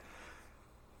my head.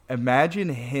 Imagine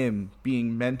him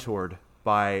being mentored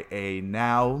by a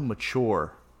now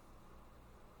mature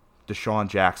Deshaun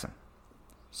Jackson.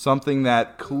 Something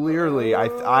that clearly,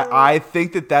 I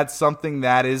think that's something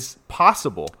that is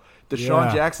possible.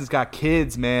 Deshaun Jackson's got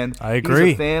kids, man. I agree.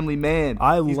 He's a family man.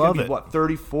 He's love it. What,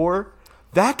 34?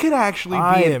 That could actually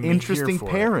be an interesting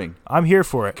pairing. I'm here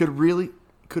for it. Could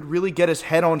really get his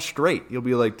head on straight. You'll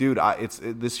be like, dude,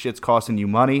 this shit's costing you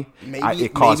money.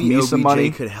 It cost me some money.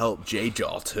 Maybe could help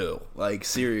J-Jaw too. Like,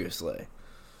 seriously.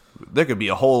 There could be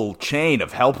a whole chain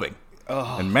of helping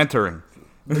and mentoring.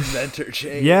 The mentor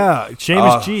chain. Yeah,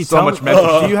 Seamus G. So much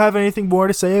mentorship. Do you have anything more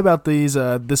to say about this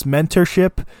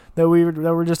mentorship that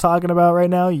we're just talking about right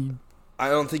now? I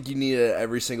don't think you need it at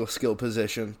every single skill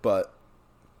position, but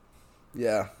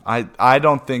yeah. I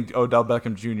don't think Odell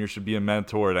Beckham Jr. should be a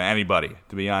mentor to anybody,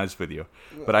 to be honest with you.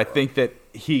 But I think that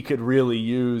he could really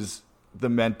use the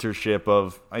mentorship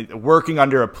of working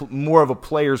under more of a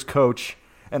player's coach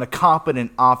and a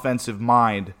competent offensive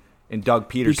mind in Doug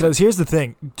Peterson. Because here's the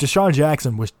thing. Deshaun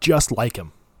Jackson was just like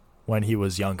him when he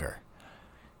was younger.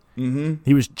 Mm-hmm.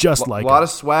 He was just like him. A lot of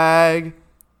swag.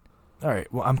 All right.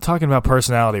 Well, I'm talking about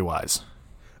personality-wise.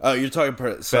 Oh, you're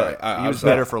talking sorry. He was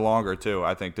better for longer, too.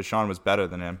 I think Deshaun was better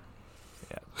than him.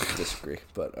 Yeah, I disagree,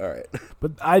 but all right.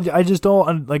 But I just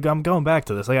don't, like, I'm going back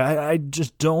to this. Like, I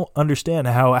just don't understand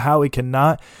how he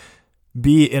cannot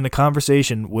be in a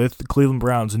conversation with the Cleveland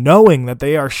Browns, knowing that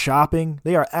they are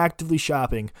actively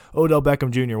shopping Odell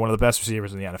Beckham Jr., one of the best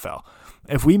receivers in the NFL.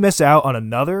 If we miss out on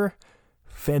another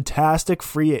fantastic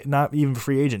not even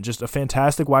free agent, just a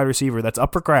fantastic wide receiver that's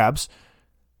up for grabs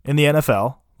in the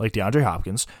NFL, like DeAndre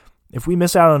Hopkins, if we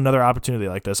miss out on another opportunity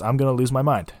like this, I'm going to lose my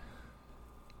mind.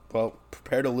 Well,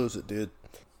 prepare to lose it, dude.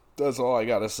 That's all I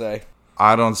got to say.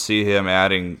 I don't see him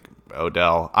adding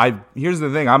Odell. Here's the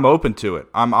thing. I'm open to it.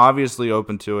 I'm obviously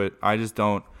open to it. I just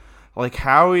don't like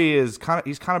Howie he's kind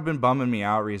of been bumming me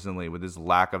out recently with his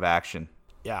lack of action.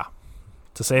 Yeah,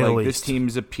 to say the least. This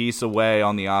team's a piece away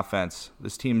on the offense.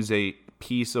 This team's a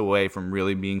piece away from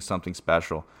really being something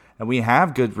special. And we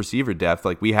have good receiver depth.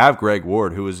 Like, we have Greg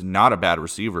Ward, who is not a bad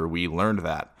receiver. We learned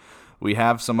that. We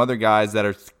have some other guys that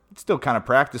are still kind of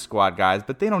practice squad guys,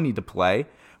 but they don't need to play.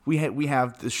 We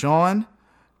have Deshaun.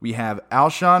 We have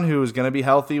Alshon, who is going to be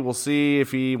healthy. We'll see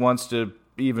if he wants to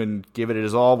even give it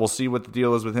his all. We'll see what the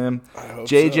deal is with him.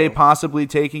 JJ possibly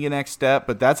taking a next step,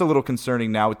 but that's a little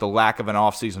concerning now with the lack of an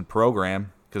offseason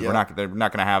program, because they're not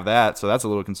going to have that, so that's a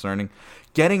little concerning.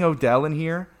 Getting Odell in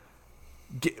here,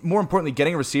 more importantly,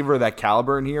 getting a receiver of that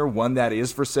caliber in here, one that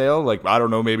is for sale. Like, I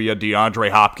don't know, maybe a DeAndre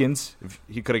Hopkins. If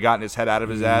he could have gotten his head out of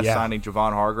his ass signing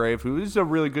Javon Hargrave, who is a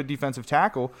really good defensive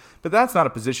tackle. But that's not a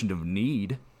position of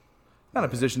need. Not a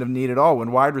position of need at all.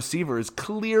 When wide receiver is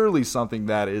clearly something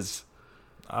that is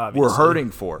we're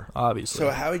hurting for. Obviously.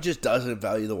 So Howie just doesn't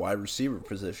value the wide receiver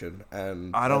position,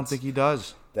 and I don't think he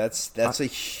does. That's a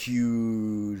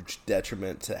huge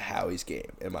detriment to Howie's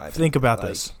game, in my opinion. Think about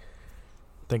this.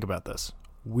 Think about this.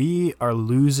 We are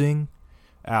losing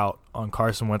out on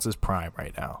Carson Wentz's prime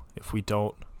right now if we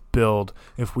don't build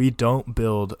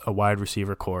a wide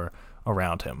receiver core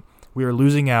around him. We are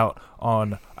losing out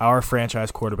on our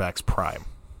franchise quarterback's prime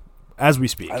as we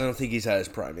speak. I don't think he's at his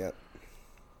prime yet.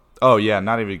 Oh, yeah,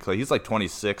 not even close. He's like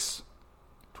 26,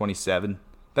 27.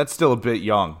 That's still a bit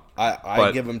young.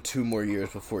 I give him 2 more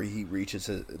years before he reaches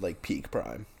his peak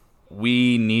prime.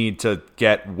 We need to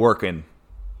get working,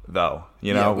 though.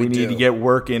 We need to get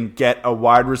working, get a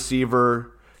wide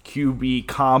receiver QB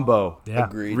combo. Yeah.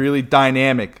 Agreed. Really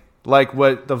dynamic. Like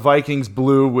what the Vikings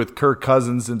blew with Kirk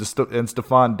Cousins and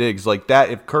Stephon Diggs. Like that,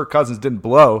 if Kirk Cousins didn't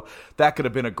blow, that could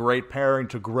have been a great pairing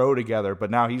to grow together, but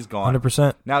now he's gone.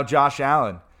 100%. Now Josh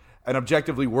Allen, an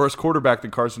objectively worse quarterback than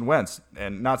Carson Wentz.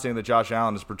 And not saying that Josh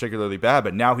Allen is particularly bad,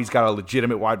 but now he's got a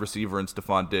legitimate wide receiver in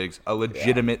Stephon Diggs, a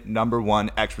legitimate number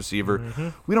 1 X receiver. Mm-hmm.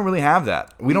 We don't really have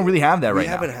that. We don't really have that right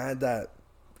now. We haven't had that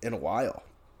in a while.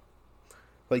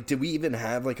 Like, did we even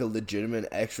have like a legitimate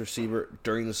X receiver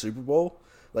during the Super Bowl?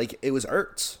 Like, it was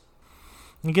Ertz.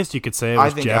 I guess you could say it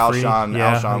was Jeffrey.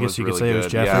 Alshon I guess you could say it was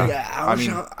Jeffrey.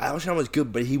 Yeah, Alshon was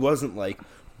good, but he wasn't like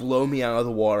blow me out of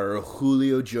the water,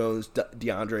 Julio Jones,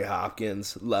 DeAndre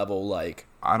Hopkins level. Like,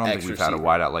 I don't think we've had a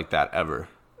wideout like that ever.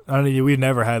 We've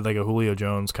never had like a Julio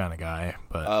Jones kind of guy,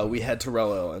 but we had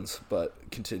Terrell Owens. But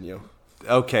continue.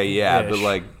 Okay, yeah, but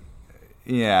like,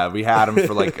 yeah, we had him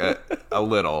for like a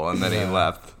little, and then he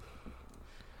left.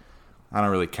 I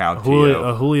don't really count a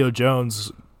Julio Jones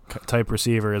type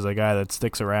receiver is a guy that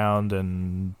sticks around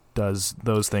and does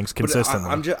those things consistently.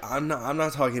 I'm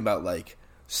not talking about like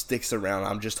sticks around.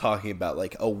 I'm just talking about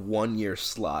like a 1-year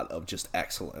slot of just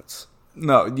excellence.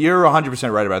 No, you're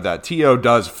 100% right about that. T.O.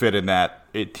 does fit in that.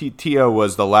 T.O.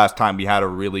 was the last time we had a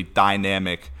really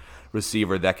dynamic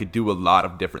receiver that could do a lot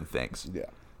of different things. Yeah.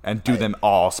 And do them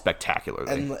all spectacularly.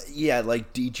 And yeah,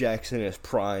 like D. Jackson in his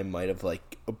prime might have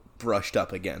like brushed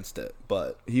up against it,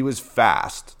 but he was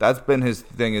fast. That's been his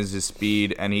thing, is his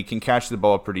speed, and he can catch the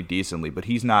ball pretty decently, but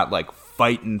he's not like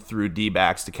fighting through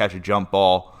D-backs to catch a jump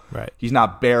ball. Right. He's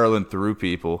not barreling through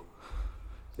people.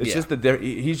 It's just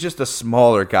he's just a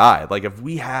smaller guy. Like if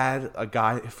we had a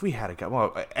guy,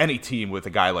 well, any team with a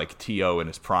guy like T.O. in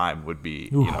his prime would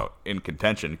be, in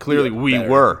contention. Clearly we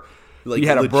were. Like, he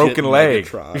had a broken leg.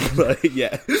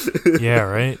 Yeah. Yeah,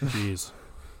 right? Jeez.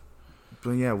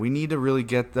 But yeah, we need to really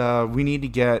get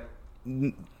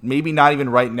maybe not even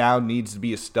right now needs to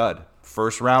be a stud.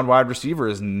 First round wide receiver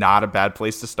is not a bad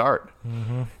place to start.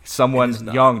 Mm-hmm.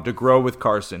 Someone young to grow with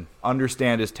Carson,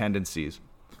 understand his tendencies,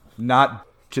 not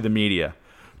to the media.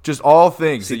 Just all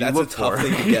things that you look for. That's a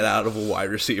tough thing to get out of a wide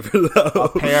receiver,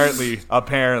 though.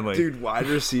 Apparently. Dude, wide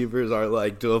receivers are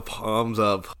like the palms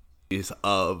up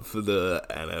of the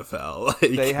NFL.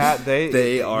 Like,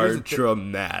 they are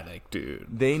dramatic, dude.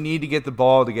 They need to get the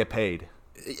ball to get paid.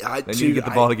 They need to get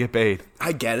the ball to get paid.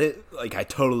 I get it. Like, I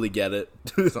totally get it.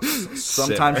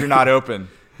 Sometimes you're not open.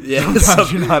 Yeah,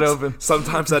 sometimes you're not open.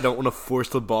 Sometimes I don't want to force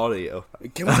the ball to you.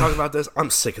 Can we talk about this? I'm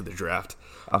sick of the draft.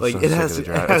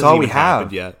 It's all we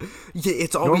have. Yeah,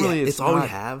 it's all we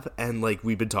have, and like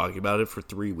we've been talking about it for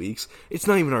 3 weeks. It's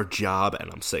not even our job, and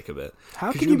I'm sick of it.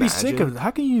 How can you be sick of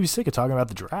talking about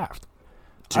the draft?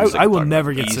 I will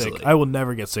never get sick. I will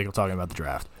never get sick of talking about the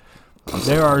draft.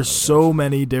 There are so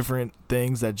many different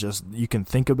things that just you can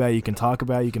think about, you can talk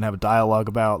about, you can have a dialogue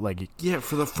about. Like, yeah,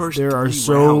 for the first there 3 are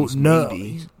so rounds,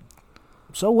 maybe.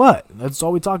 So what? That's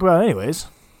all we talk about, anyways.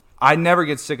 I never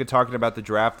get sick of talking about the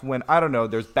draft when, I don't know,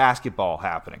 there's basketball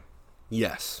happening.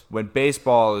 Yes. When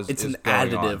baseball is It's is an going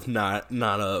additive, on.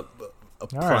 not a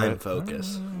prime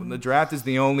focus. When the draft is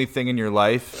the only thing in your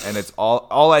life, and it's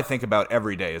all I think about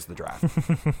every day is the draft.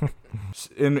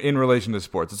 in relation to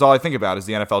sports, it's all I think about is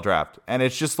the NFL draft. And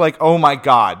it's just like, oh my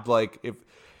God, like if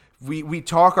we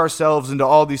talk ourselves into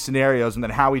all these scenarios and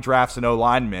then Howie drafts an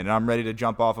O-lineman and I'm ready to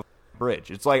jump off a bridge.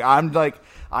 It's like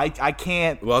I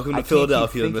can't. Welcome to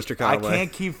Philadelphia, Mr. Conway. I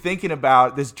can't keep thinking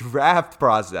about this draft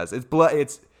process.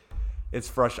 It's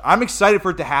frustrating. I'm excited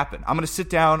for it to happen. I'm going to sit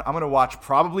down. I'm going to watch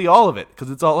probably all of it because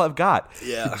it's all I've got.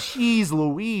 Yeah. Jeez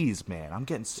Louise, man. I'm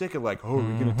getting sick of are we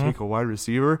going to take a wide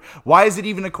receiver? Why is it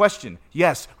even a question?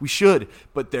 Yes, we should.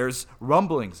 But there's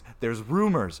rumblings. There's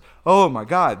rumors. Oh, my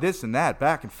God. This and that.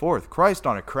 Back and forth. Christ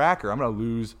on a cracker. I'm going to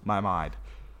lose my mind.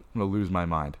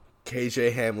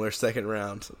 KJ Hamler, second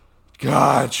round.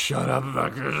 God, shut up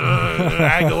about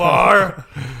Aguilar.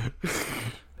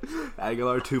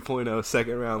 Aguilar 2.0,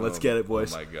 second round. Let's get it,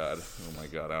 boys. Oh my god.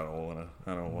 I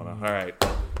don't wanna.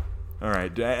 All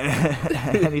right.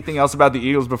 Anything else about the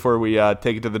Eagles before we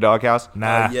take it to the doghouse?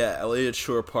 Nah. Yeah, Elliott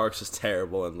Shore-Parks is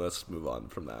terrible, and let's move on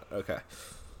from that. Okay.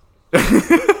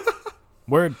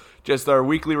 Word. Just our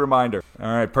weekly reminder.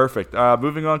 All right, perfect.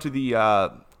 Moving on to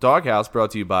the doghouse,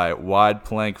 brought to you by Wide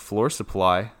Plank Floor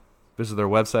Supply. Visit their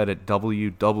website at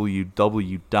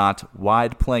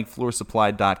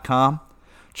www.wideplankfloorsupply.com.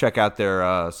 Check out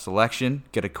their selection,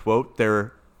 get a quote.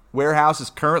 Their warehouse is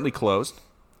currently closed,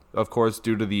 of course,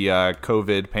 due to the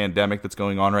COVID pandemic that's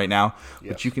going on right now.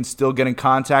 Yes. But you can still get in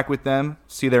contact with them,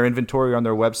 see their inventory on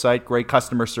their website. Great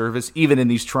customer service, even in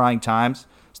these trying times.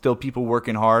 Still people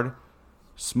working hard.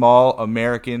 Small,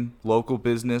 American, local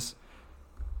business.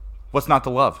 What's not to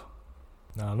love?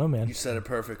 I don't know, man. You said it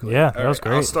perfectly. Yeah, that was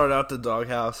great. I'll start out the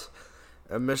doghouse.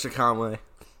 And Mr. Conway,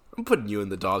 I'm putting you in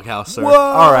the doghouse, sir. Whoa,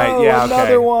 all right, yeah, okay.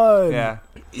 Another one. Yeah.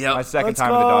 Yep. My second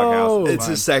time in the doghouse. It's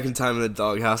his second time in the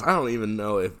doghouse. I don't even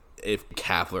know if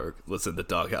Kapler was in the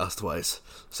doghouse twice.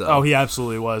 So. Oh, he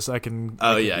absolutely was. You're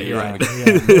right.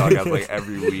 The doghouse like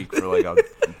every week for like a month.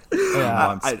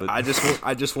 I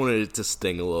just wanted it to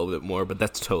sting a little bit more, but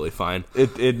that's totally fine.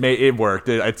 It worked.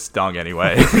 It stung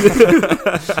anyway.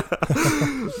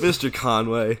 Mr.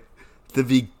 Conway,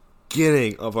 the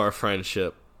beginning of our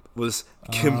friendship was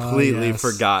completely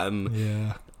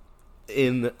forgotten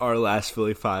in our last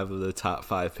Philly 5 of the top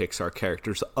 5 Pixar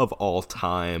characters of all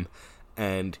time.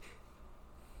 And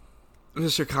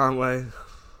Mr. Conway,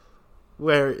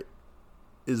 where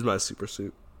is my super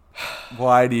suit?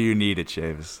 Why do you need it,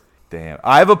 Chavis? Damn.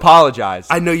 I've apologized.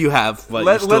 I know you have. But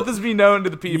let this be known to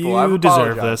the people. You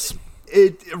deserve this.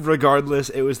 Regardless,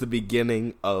 it was the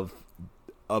beginning of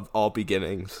all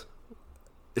beginnings.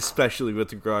 Especially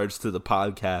with regards to the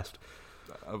podcast.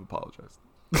 I've apologized.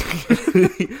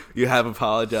 You have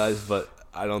apologized, but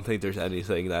I don't think there's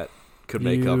anything that could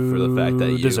make up for the fact that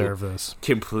you deserve this.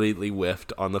 Completely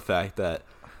whiffed on the fact that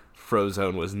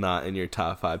Frozone was not in your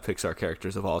top 5 Pixar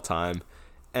characters of all time,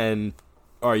 and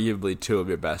arguably 2 of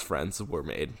your best friends were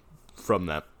made from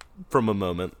a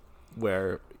moment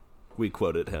where we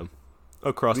quoted him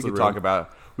across the room.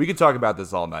 We could talk about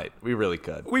this all night. We really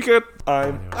could. We could.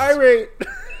 I'm irate.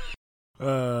 All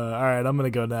right, I'm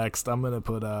gonna go next. I'm gonna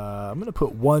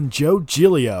put one Joe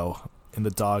Giglio in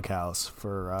the doghouse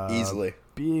for easily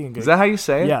being. Is that how you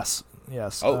say it? Yes.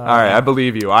 Oh, all right. I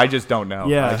believe you. I just don't know.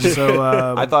 Yeah.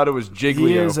 So I thought it was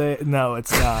Giglio. No,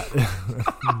 it's not.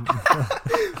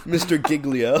 Mr.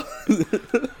 Giglio.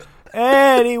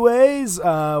 Anyways,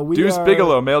 Deuce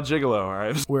Bigelow, male gigolo. All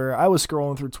right. Where I was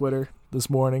scrolling through Twitter this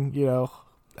morning,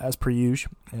 as per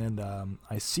usual, and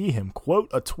I see him quote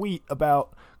a tweet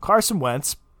about Carson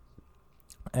Wentz,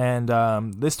 and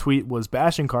this tweet was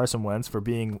bashing Carson Wentz for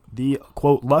being the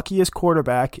quote luckiest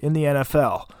quarterback in the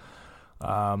NFL.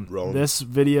 This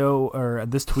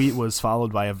tweet was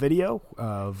followed by a video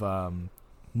of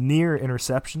near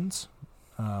interceptions.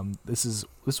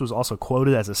 This was also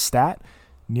quoted as a stat,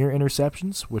 near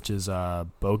interceptions, which is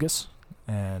bogus.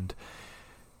 And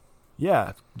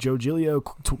yeah, Joe Giglio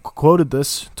quoted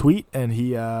this tweet, and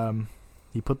he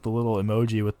put the little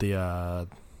emoji with the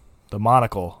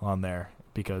monocle on there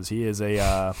because he is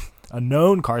a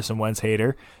known Carson Wentz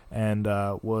hater and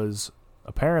was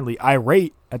apparently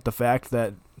irate at the fact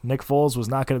that Nick Foles was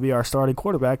not going to be our starting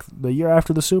quarterback the year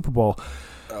after the Super Bowl.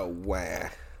 Oh, wow.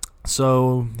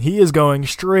 So he is going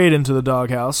straight into the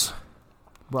doghouse,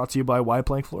 brought to you by Wide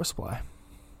Plank Floor Supply.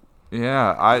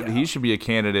 Yeah, he should be a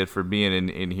candidate for being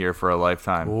in here for a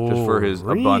lifetime, just for his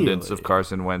abundance of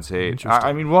Carson Wentz hate.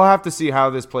 I mean, we'll have to see how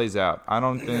this plays out. I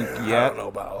don't think yet. I don't know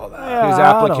about all that. His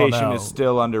application is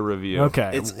still under review.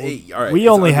 Okay, all right, we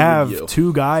only have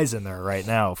 2 guys in there right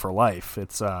now for life.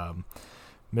 It's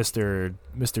Mr.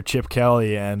 Chip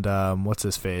Kelly and what's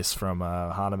his face from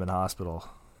Hahnemann Hospital.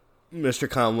 Mr.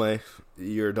 Conway,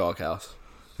 your doghouse.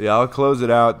 Yeah, I'll close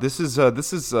it out. This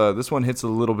one hits a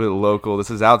little bit local. This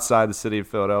is outside the city of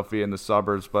Philadelphia in the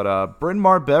suburbs, but Bryn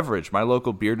Mawr Beverage, my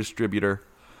local beer distributor,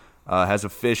 has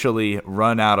officially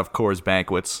run out of Coors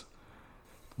Banquets.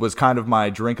 Was kind of my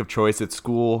drink of choice at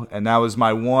school, and that was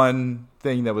my one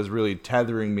thing that was really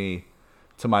tethering me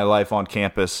to my life on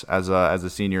campus as a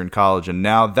senior in college, and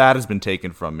now that has been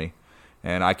taken from me.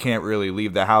 And I can't really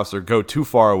leave the house or go too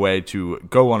far away to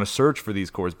go on a search for these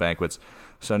Coors Banquets.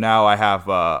 So now I have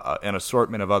an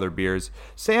assortment of other beers.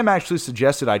 Sam actually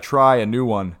suggested I try a new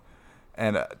one.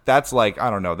 And that's like, I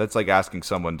don't know, that's like asking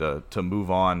someone to move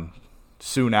on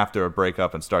soon after a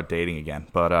breakup and start dating again.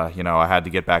 But, I had to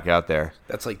get back out there.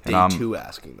 That's like day 2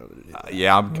 asking them to do that.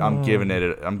 Yeah, I'm giving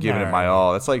it my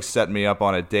all. That's like setting me up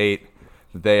on a date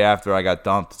the day after I got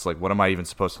dumped. It's like, what am I even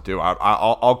supposed to do?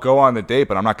 I'll go on the date,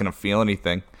 but I'm not going to feel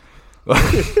anything. But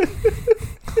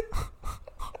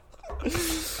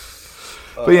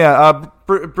yeah,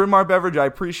 Bryn Mawr Beverage, I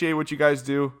appreciate what you guys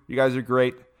do. You guys are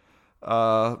great.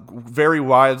 Very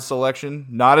wide selection.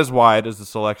 Not as wide as the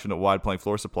selection at Wide Plank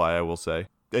Floor Supply, I will say.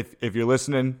 If you're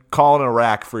listening, call in a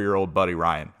rack for your old buddy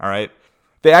Ryan, all right?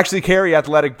 They actually carry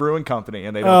Athletic Brewing Company,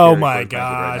 and they don't carry my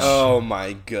gosh. Oh,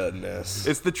 my goodness.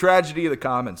 It's the tragedy of the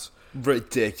commons.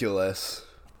 Ridiculous.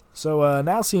 So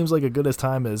now seems like a good as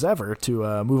time as ever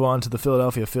to move on to the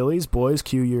Philadelphia Phillies. Boys,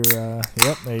 cue your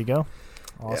yep, there you go.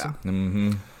 Awesome. Yeah.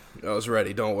 Mm-hmm. I was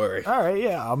ready, don't worry. All right,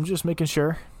 yeah, I'm just making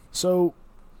sure. So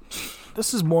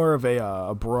this is more of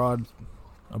a broad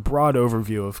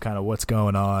overview of kind of what's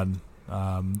going on.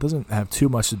 Doesn't have too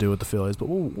much to do with the Phillies, but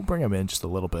we'll bring them in just a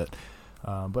little bit.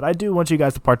 But I do want you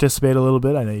guys to participate a little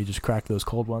bit. I know you just cracked those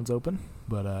cold ones open,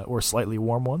 but or slightly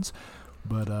warm ones.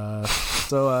 But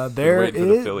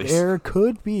there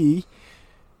could be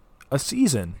a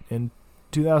season in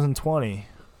 2020.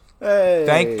 Hey.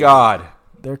 Thank God.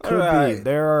 There could be.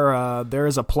 There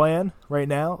is a plan right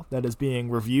now that is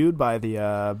being reviewed by the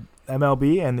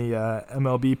MLB and the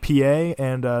MLBPA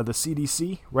and the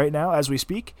CDC right now as we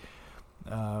speak.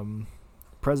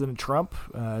 President Trump,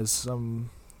 as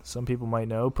some people might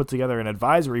know, put together an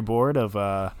advisory board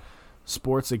of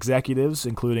sports executives,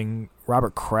 including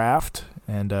Robert Kraft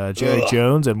and Jerry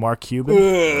Jones and Mark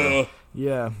Cuban.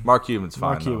 Yeah, Mark Cuban's fine.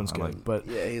 Mark Cuban's good, but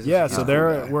so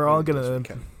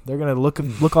they're gonna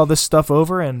look all this stuff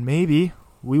over, and maybe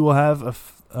we will have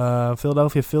a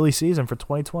Philadelphia Philly season for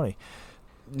 2020.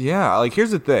 Yeah, like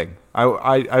here's the thing.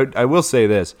 I will say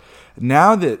this.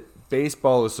 Now that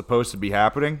baseball is supposed to be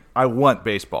happening, I want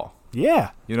baseball.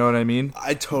 Yeah. You know what I mean?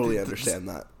 I totally understand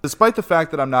that. Despite the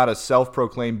fact that I'm not a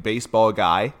self-proclaimed baseball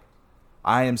guy,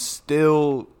 I am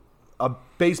still a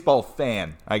baseball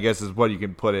fan, I guess is what you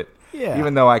can put it. Yeah.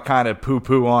 Even though I kind of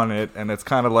poo-poo on it, and it's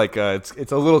kind of like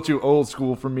it's a little too old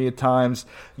school for me at times.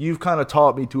 You've kind of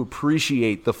taught me to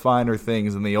appreciate the finer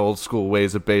things in the old school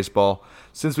ways of baseball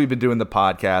since we've been doing the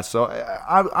podcast. So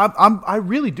I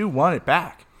really do want it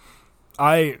back.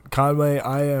 Conway,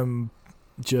 I am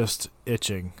just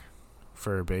itching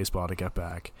for baseball to get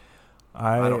back.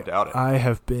 I don't doubt it. I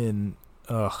have been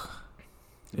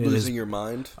losing your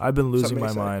mind? I've been losing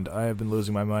my mind. I have been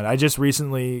losing my mind. I just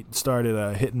recently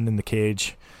started hitting in the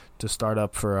cage to start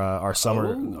up for our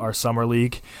summer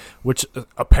league, which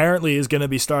apparently is going to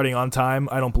be starting on time.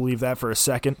 I don't believe that for a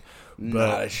second.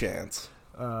 Not a chance.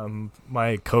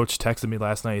 My coach texted me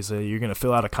last night. He said, "You're going to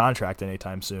fill out a contract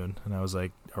anytime soon." And I was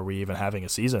like, "Are we even having a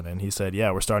season?" And he said,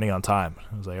 "Yeah, we're starting on time."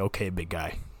 I was like, "Okay, big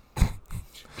guy."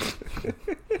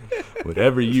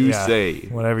 Whatever you say.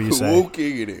 Whatever you say.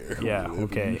 Okay, there. Yeah,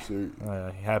 okay.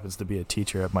 He happens to be a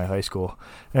teacher at my high school.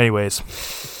 Anyways.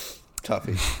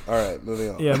 Toughie. All right, moving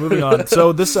on. Yeah, moving on.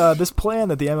 So this plan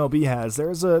that the MLB has,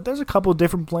 there's a couple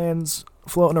different plans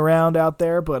floating around out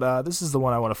there, but this is the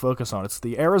one I want to focus on. It's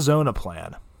the Arizona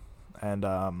plan.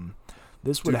 And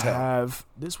this would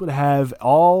have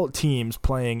all teams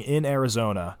playing in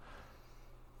Arizona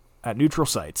at neutral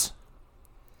sites.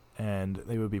 And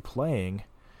they would be playing.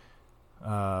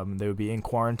 They would be in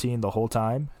quarantine the whole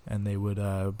time, and they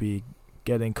would be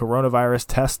getting coronavirus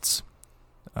tests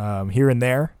here and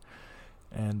there,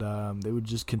 and they would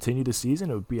just continue the season.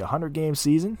 It would be a 100-game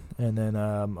season, and then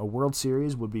a World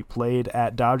Series would be played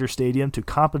at Dodger Stadium to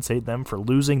compensate them for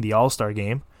losing the All-Star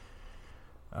game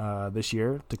this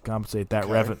year, to compensate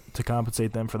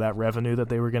them for that revenue that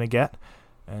they were going to get.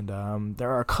 And there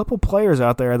are a couple players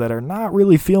out there that are not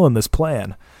really feeling this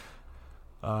plan.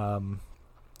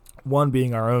 One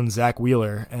being our own Zach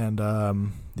Wheeler, and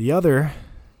the other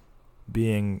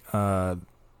being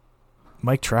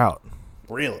Mike Trout.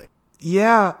 Really?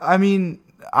 Yeah, I mean,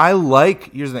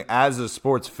 here's the thing, as a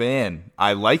sports fan,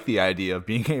 I like the idea of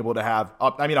being able to have,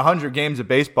 100 games of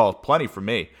baseball is plenty for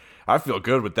me. I feel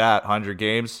good with that, 100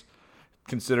 games,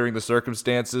 considering the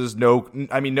circumstances. No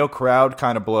crowd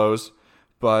kind of blows,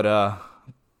 but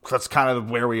that's kind of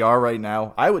where we are right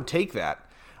now. I would take that.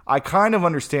 I kind of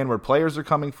understand where players are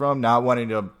coming from, not wanting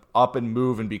to up and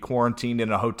move and be quarantined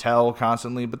in a hotel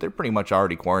constantly, but they're pretty much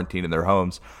already quarantined in their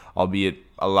homes, albeit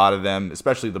a lot of them,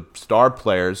 especially the star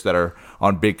players that are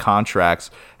on big contracts,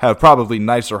 have probably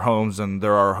nicer homes than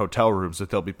there are hotel rooms that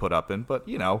they'll be put up in. But,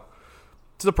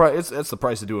 it's the price. It's the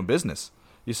price of doing business.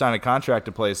 You sign a contract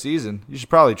to play a season, you should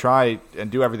probably try and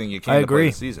do everything you can to play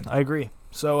the season. I agree.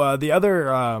 So the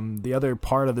other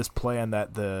part of this plan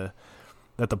that the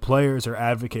players are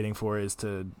advocating for is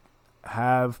to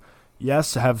have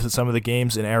some of the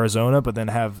games in Arizona, but then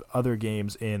have other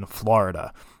games in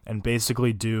Florida, and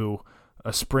basically do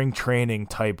a spring training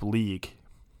type league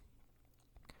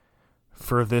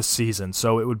for this season.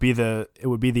 So it would be the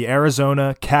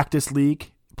Arizona Cactus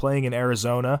League playing in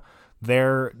Arizona,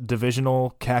 their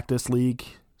divisional Cactus League,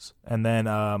 and then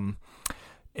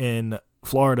in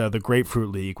Florida, the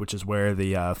Grapefruit League, which is where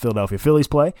the Philadelphia Phillies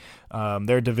play.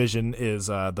 Their division is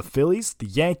the Phillies, the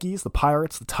Yankees, the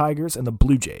Pirates, the Tigers, and the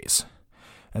Blue Jays.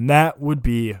 And that would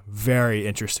be very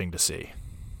interesting to see.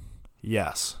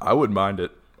 Yes. I wouldn't mind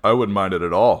it. I wouldn't mind it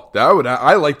at all.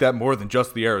 I like that more than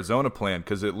just the Arizona plan,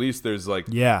 because at least there's I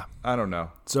don't know.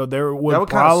 So there would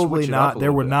probably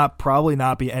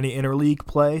not be any interleague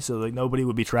play, so nobody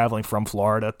would be traveling from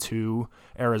Florida to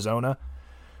Arizona.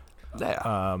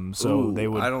 Yeah. They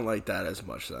would. I don't like that as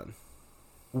much then.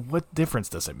 What difference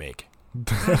does it make?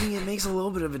 I mean, it makes a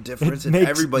little bit of a difference if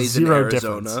everybody's in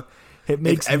Arizona. Difference. It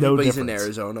makes if everybody's no in difference.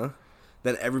 Arizona,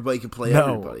 then everybody can play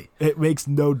everybody. It makes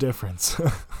no difference.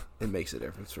 It makes a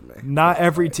difference for me. Not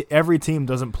every team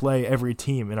doesn't play every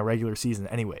team in a regular season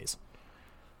anyways.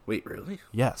 Wait, really?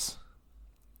 Yes.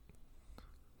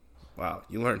 Wow,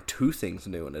 you learned 2 things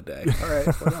new in a day. All right,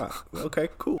 why not? Okay,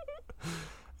 cool.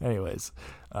 Anyways,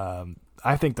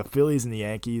 I think the Phillies and the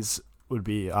Yankees would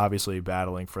be obviously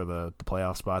battling for the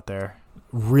playoff spot there.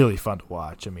 Really fun to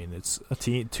watch. I mean, it's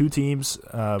two teams.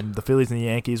 The Phillies and the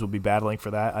Yankees will be battling for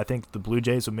that. I think the Blue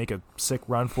Jays would make a sick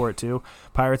run for it too.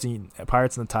 Pirates and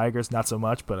the Tigers, not so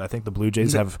much, but I think the Blue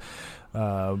Jays have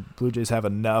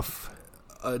enough.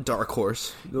 A dark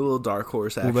horse, a little dark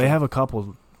horse action. Well, they have a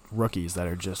couple rookies that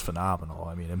are just phenomenal.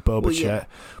 I mean, and Bo Bichette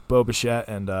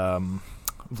and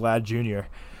Vlad Jr.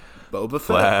 Bo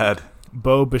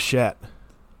Bichette.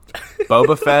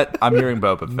 Boba Fett? I'm hearing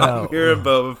Boba Fett. No. I'm hearing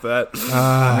Boba Fett.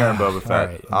 I'm hearing Boba Fett.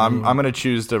 Right. I'm going to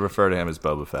choose to refer to him as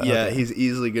Boba Fett. Yeah, okay. He's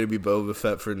easily going to be Boba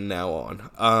Fett from now on.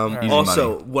 Right.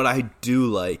 Also, what I do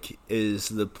like is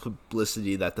the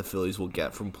publicity that the Phillies will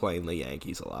get from playing the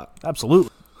Yankees a lot. Absolutely.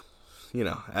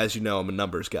 As you know, I'm a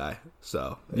numbers guy,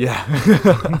 so yeah,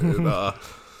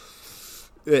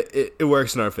 it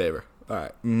works in our favor. All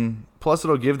right. Mm-hmm. Plus,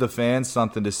 it'll give the fans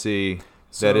something to see.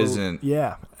 That isn't.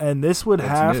 Yeah, and this would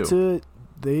have new.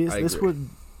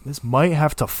 This might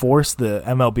have to force the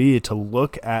MLB to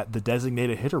look at the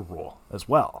designated hitter rule as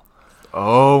well.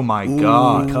 Oh my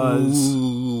God! Because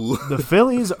the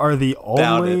Phillies are the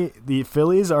only. The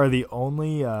Phillies are the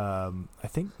only. I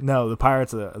think the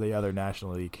Pirates are the other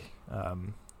National League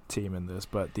team in this,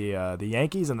 but the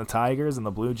Yankees and the Tigers and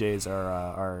the Blue Jays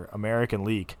are American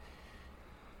League.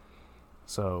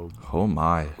 So, oh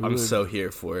my! I'm so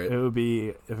here for it. It would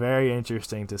be very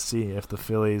interesting to see if the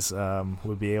Phillies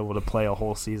would be able to play a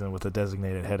whole season with a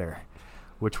designated hitter,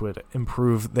 which would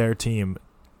improve their team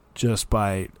just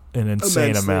by an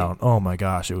insane amount. Oh my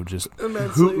gosh, it would just.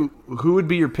 Who would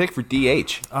be your pick for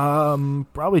DH?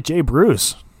 Probably Jay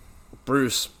Bruce.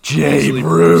 Jay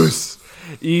Bruce.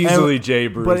 Easily Jay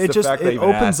Bruce. But it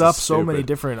opens up so many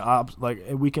different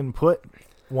we can put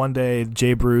one day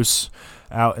Jay Bruce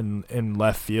out in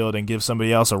left field and give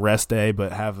somebody else a rest day,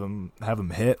 but have him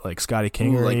hit like Scotty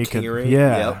Kingery.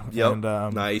 Yep.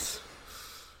 And, nice.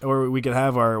 Or we could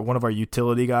have one of our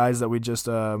utility guys that we just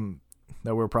that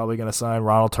we're probably going to sign,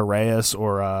 Ronald Torreyes,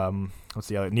 or what's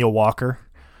the other, Neil Walker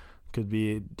could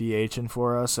be DHing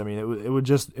for us. I mean, it would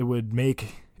just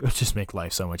make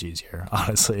life so much easier,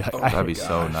 honestly. That'd be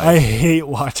so nice. I hate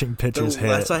watching pitchers hit.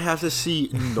 The less I have to see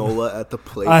Nola at the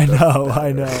plate, I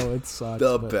know. It sucks.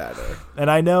 The better. And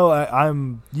I know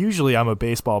I'm a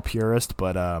baseball purist,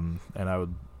 but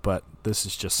but this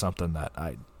is just something that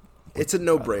it's a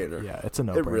no-brainer. Yeah, it's a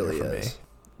no-brainer. It really is. Me.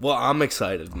 Well, I'm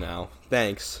excited now.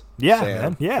 Thanks. Yeah, Sam,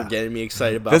 man. Yeah, for getting me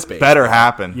excited about this. baseball. Better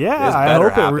happen. Yeah,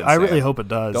 I really hope it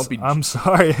does. I'm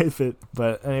sorry if it,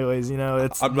 but anyways,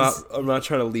 it's. I'm not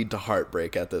trying to lead to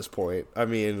heartbreak at this point. I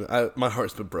mean, my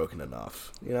heart's been broken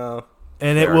enough,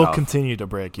 And it will continue to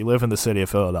break. You live in the city of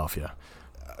Philadelphia.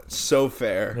 So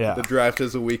fair. Yeah. The draft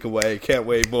is a week away. Can't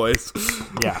wait, boys.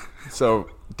 Yeah. So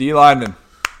D lineman.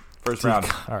 First round.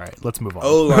 All right, let's move on.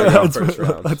 O-lineman first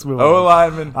round. Let's move on.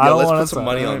 O-lineman. Let's put some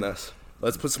money on this.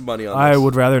 Let's put some money on this. I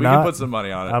would rather not. We can put some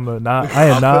money on it. I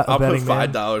am not I'll a betting put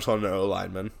man. $5 on an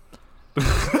O-lineman.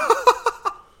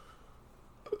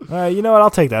 All right, you know what? I'll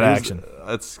take that action.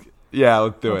 Yeah,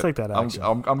 let's do it. I'll take that action.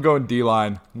 I'm going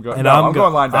D-line. I'm going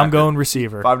linebacker. I'm going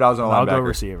receiver. $5 on linebacker. I'll go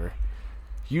receiver.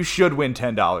 You should win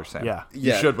 $10, Sam. Yeah.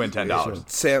 You should win $10.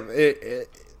 Sam,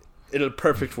 in a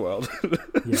perfect world,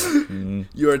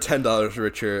 you are $10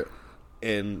 richer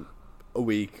in a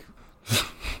week.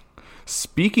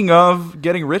 Speaking of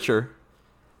getting richer,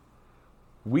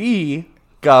 we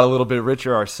got a little bit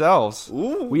richer ourselves.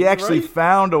 Ooh, we actually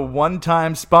found a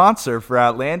one-time sponsor for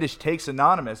Outlandish Takes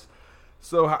Anonymous.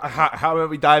 So how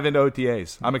about we dive into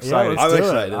OTAs? I'm excited.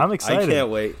 I'm excited. I can't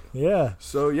wait. Yeah.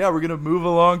 So, we're going to move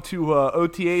along to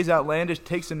OTAs Outlandish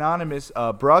Takes Anonymous,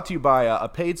 brought to you by a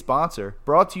paid sponsor,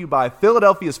 brought to you by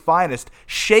Philadelphia's finest,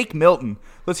 Shake Milton.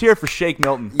 Let's hear it for Shake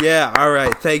Milton. Yeah, all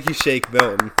right. Thank you, Shake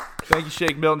Milton. Thank you,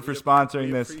 Shake Milton, for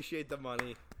sponsoring this. Appreciate the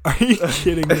money. Are you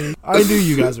kidding me? I knew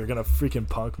you guys were going to freaking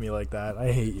punk me like that.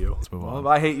 I hate you. Let's move on.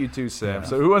 Well, I hate you too, Sam. Yeah.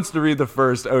 So who wants to read the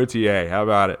first OTA? How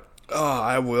about it? Oh,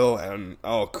 I will, and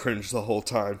I'll cringe the whole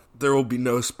time. There will be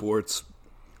no sports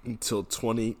until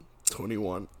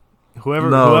 2021.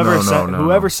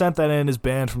 Whoever sent that in is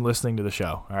banned from listening to the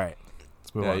show. All right,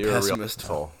 let's move on. You're pessimist.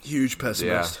 Huge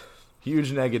pessimist. Yeah.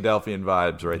 Huge Negadelphian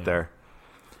vibes right there.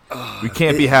 We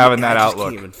can't be having that outlook. I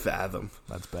can't even fathom.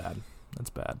 That's bad.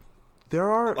 There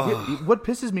are what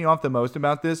pisses me off the most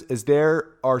about this is there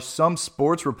are some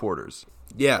sports reporters.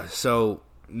 Yeah, so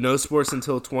no sports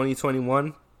until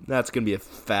 2021. That's going to be a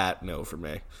fat no for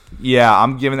me. Yeah,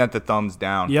 I'm giving that the thumbs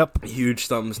down. Yep. Huge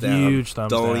thumbs down.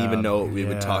 Don't even know what we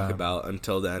would talk about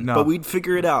until then. No. But we'd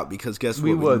figure it out because guess what?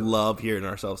 We love hearing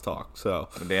ourselves talk. So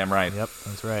damn right. Yep,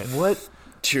 that's right.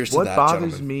 Cheers to that,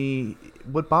 gentlemen.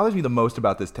 What bothers me the most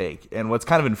about this take, and what's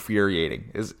kind of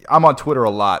infuriating, is I'm on Twitter a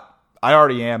lot. I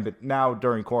already am, but now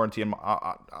during quarantine,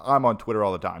 I'm on Twitter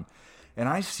all the time. And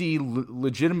I see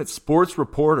legitimate sports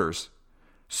reporters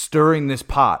stirring this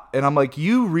pot, and I'm like,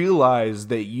 you realize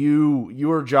that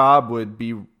your job would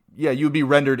be you'd be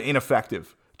rendered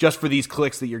ineffective just for these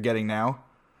clicks that you're getting now.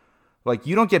 Like,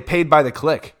 you don't get paid by the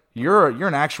click. You're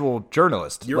an actual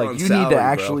journalist. You're like, on you salary, need to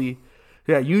actually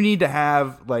you need to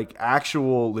have like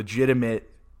actual legitimate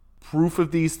proof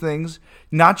of these things,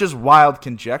 not just wild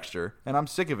conjecture. And I'm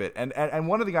sick of it. And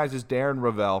one of the guys is Darren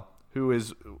Ravel, who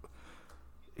is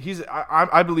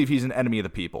I believe he's an enemy of the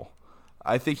people.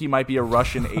 I think he might be a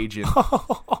Russian agent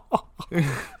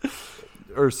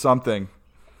or something.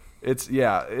 It's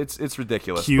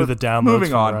ridiculous. Cue the downloads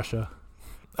from Russia.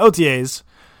 OTAs,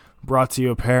 brought to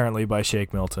you apparently by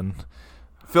Shake Milton.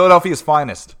 Philadelphia's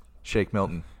finest, Shake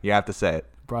Milton. You have to say it.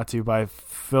 Brought to you by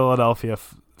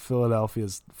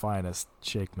Philadelphia's finest,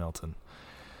 Shake Milton.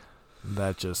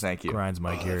 That just grinds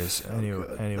my gears.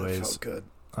 Anyways, that felt good.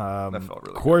 That felt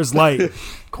really Coors Light.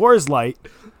 Coors Light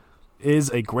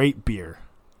is a great beer.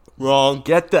 Wrong.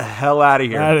 Get the hell out of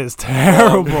here. That is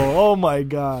terrible. Oh my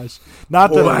gosh.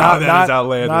 Not that is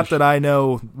outlandish. Not that I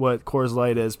know what Coors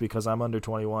Light is because I'm under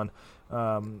 21.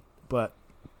 But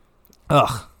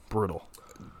brutal.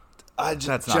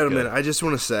 Gentlemen, I just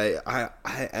want to say I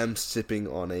am sipping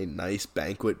on a nice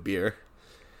banquet beer,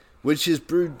 which is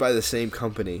brewed by the same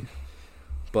company.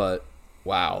 But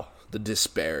wow, the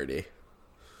disparity.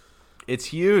 It's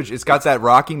huge. It's got that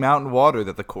Rocky Mountain water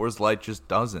that the Coors Light just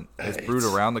doesn't. It's brewed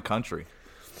around the country.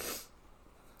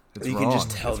 You can just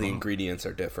tell the ingredients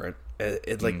are different.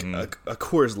 It's like a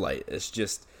Coors Light is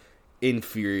just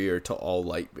inferior to all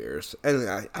light beers.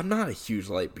 And I'm not a huge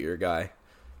light beer guy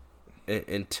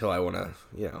until I want to,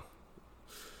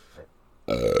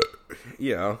 But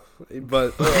you're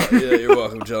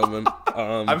welcome, gentlemen.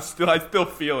 I still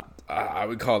feel it. I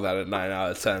would call that a 9 out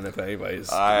of 10 if anybody's.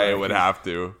 I would have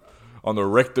to. On the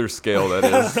Richter scale, that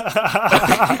is.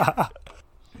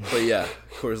 But yeah,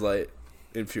 Coors Light,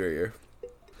 inferior.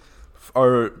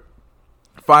 Our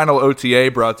final OTA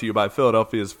brought to you by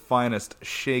Philadelphia's finest,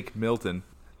 Shake Milton.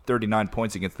 39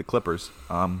 points against the Clippers.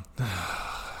 And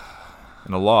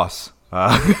a loss.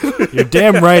 You're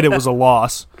damn right it was a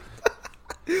loss.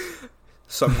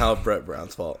 Somehow Brett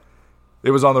Brown's fault. It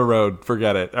was on the road.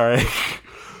 Forget it. All right.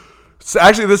 So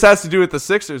actually, this has to do with the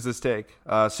Sixers, this take.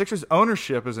 Sixers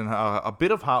ownership is in a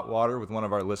bit of hot water with one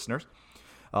of our listeners.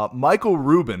 Michael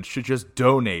Rubin should just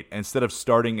donate instead of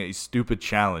starting a stupid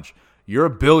challenge. You're a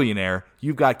billionaire.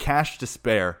 You've got cash to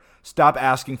spare. Stop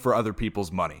asking for other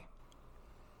people's money.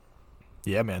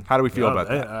 Yeah, man. How do we feel about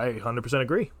that? I 100%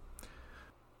 agree.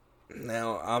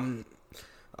 Now, I'm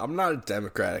not a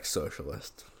democratic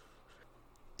socialist.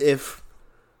 If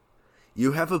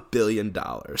you have $1 billion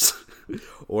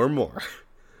or more,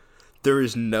 there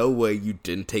is no way you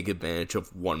didn't take advantage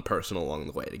of one person along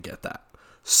the way to get that.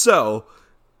 So,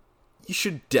 you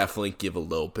should definitely give a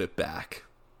little bit back.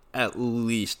 At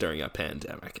least during a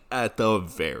pandemic. At the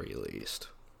very least.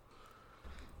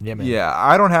 Yeah, man. Yeah,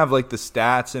 I don't have like the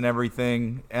stats and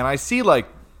everything, and I see like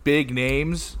big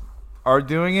names are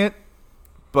doing it,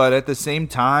 but at the same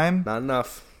time, Not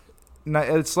enough.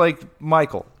 it's like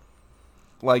Michael.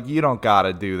 Like, you don't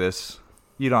gotta do this.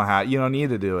 You don't need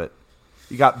to do it.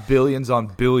 You got billions on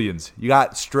billions. You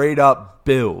got straight up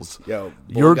bills. Yo,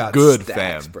 you're got good,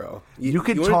 stacks, fam. bro. You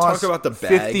can wanna toss talk about the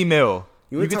bag? 50 mil.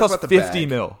 You can toss 50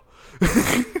 mil.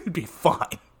 It'd be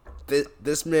fine.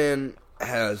 This man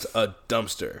has a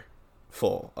dumpster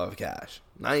full of cash.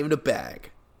 Not even a bag.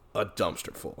 A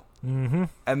dumpster full. Mm-hmm.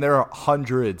 And there are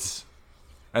hundreds.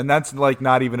 And that's like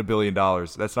not even $1 billion.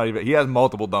 That's not even. He has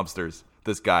multiple dumpsters.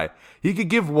 This guy. He could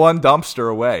give one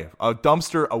dumpster away.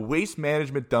 A waste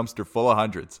management dumpster full of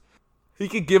hundreds. He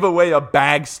could give away a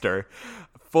bagster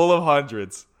full of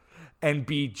hundreds and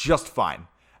be just fine.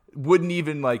 Wouldn't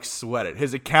even like sweat it.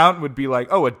 His account would be like,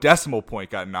 oh, a decimal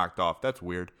point got knocked off. That's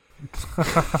weird.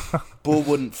 Bull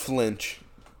wouldn't flinch.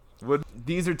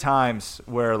 These are times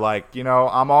where, like,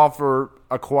 I'm all for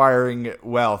acquiring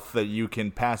wealth that you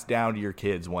can pass down to your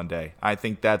kids one day. I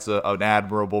think that's an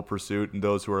admirable pursuit, and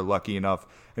those who are lucky enough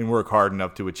and work hard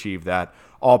enough to achieve that,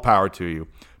 all power to you.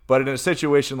 But in a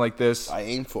situation like this, I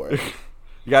aim for it.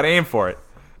 you got to aim for it.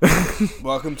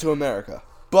 Welcome to America.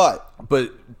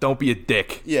 But don't be a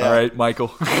dick. Yeah. All right,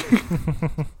 Michael.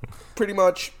 pretty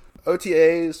much,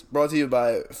 OTAs brought to you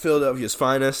by Philadelphia's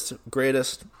finest,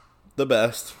 greatest, the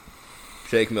best,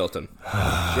 Shake Milton.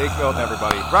 Shake Milton,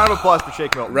 everybody. Round of applause for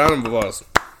Shake Milton. Round of applause.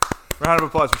 Round of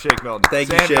applause for Shake Milton.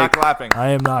 Thank you, Sam, Shake. not clapping.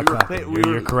 I am not clapping.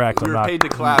 You're correct. We were paid to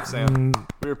clap, Sam.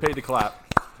 We were paid to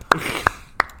clap.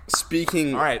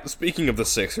 Speaking of the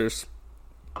Sixers,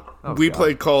 we God.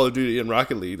 played Call of Duty and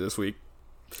Rocket League this week.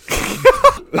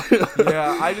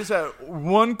 Yeah, I just had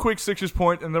one quick Sixers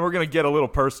point, and then we're going to get a little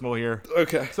personal here.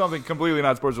 Okay. Something completely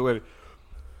not sports related.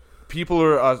 People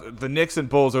are the Knicks and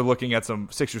Bulls are looking at some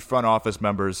Sixers front office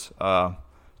members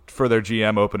for their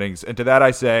GM openings, and to that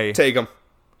I say, Take them.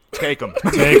 take them.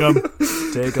 Take them.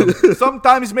 Take them.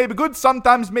 Sometimes maybe good,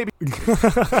 sometimes maybe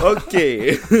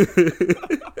Okay.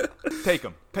 take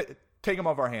them. Take them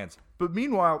off our hands. But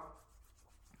meanwhile,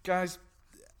 guys,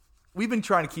 we've been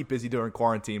trying to keep busy during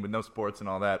quarantine with no sports and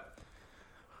all that.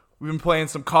 We've been playing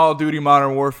some Call of Duty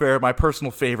Modern Warfare, my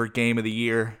personal favorite game of the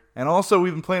year. And also,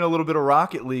 we've been playing a little bit of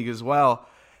Rocket League as well.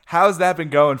 How's that been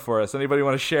going for us? Anybody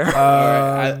want to share?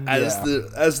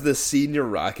 As the senior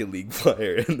Rocket League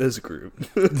player in this group,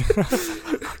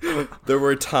 there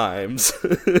were times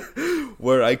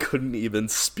where I couldn't even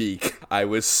speak. I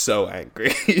was so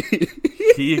angry.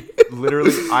 He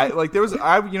literally,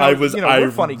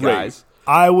 we're funny guys.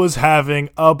 I was having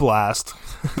a blast.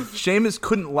 Seamus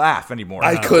couldn't laugh anymore.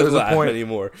 I couldn't laugh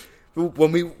anymore.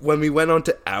 When we went on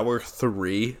to hour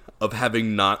 3 of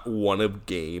having not won a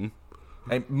game,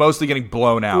 and mostly getting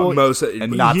blown out,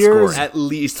 and not scoring at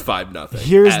least 5-0.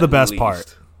 Here's the best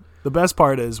part. The best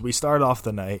part is we start off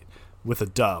the night with a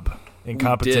dub in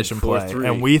competition play,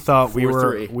 and we thought we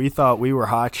were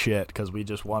hot shit because we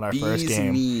just won our first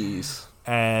game. Knees.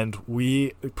 And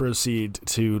we proceed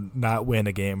to not win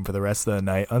a game for the rest of the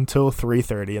night until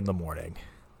 3:30 in the morning.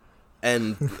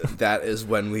 And that is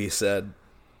when we said,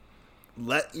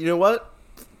 you know what?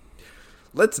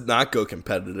 Let's not go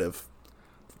competitive.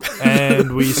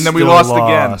 And then we lost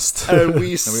again. And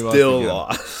we still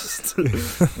lost.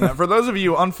 Yeah, for those of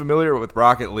you unfamiliar with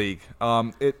Rocket League,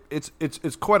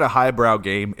 it's quite a highbrow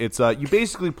game. It's you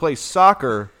basically play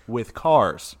soccer with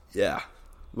cars. Yeah.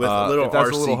 With little if that's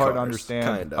RC a little hard cars, to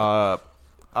understand. Kinda.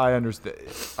 I understand.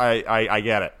 I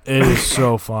get it. It is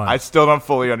so fun. I still don't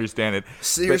fully understand it.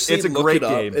 Seriously, it's a look great it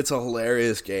up. game. It's a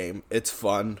hilarious game. It's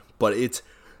fun, but it's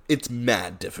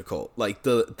mad difficult. Like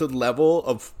the level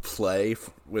of play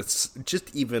with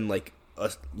just even like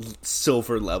a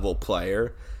silver level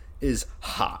player is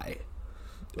high.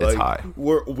 It's high.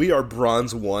 We are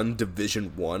bronze 1,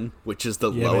 division 1, which is the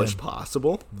lowest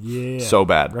possible. Yeah. So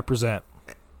bad. Represent.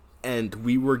 And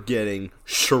we were getting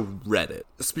shredded.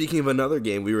 Speaking of another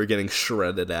game we were getting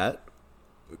shredded at,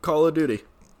 Call of Duty.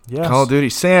 Yes. Call of Duty.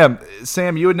 Sam,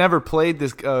 you had never played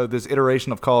this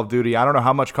iteration of Call of Duty. I don't know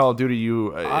how much Call of Duty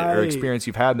or experience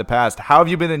you've had in the past. How have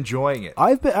you been enjoying it?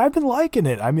 I've been liking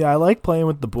it. I mean, I like playing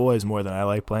with the boys more than I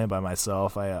like playing by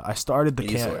myself. I started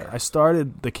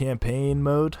the campaign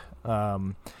mode.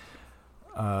 The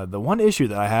one issue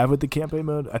that I have with the campaign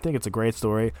mode, I think it's a great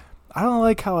story. I don't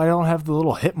like how I don't have the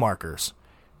little hit markers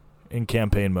in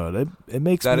campaign mode. It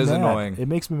makes me mad. That is annoying. It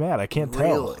makes me mad. I can't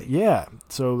tell. Really? Yeah.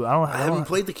 So I haven't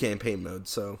played the campaign mode,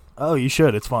 so. Oh, you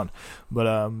should. It's fun. But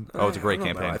it's a great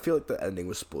campaign. I feel like the ending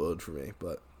was spoiled for me,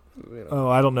 but. Oh,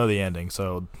 I don't know the ending.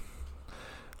 So,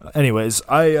 anyways,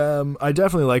 I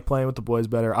definitely like playing with the boys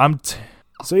better.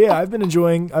 So yeah, I've been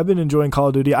enjoying Call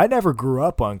of Duty. I never grew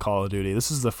up on Call of Duty.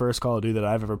 This is the first Call of Duty that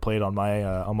I've ever played on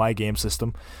my game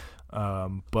system.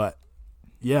 But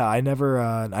yeah, I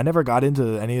never got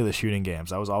into any of the shooting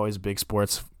games. I was always a big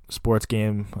sports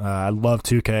game. I love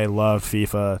 2K, love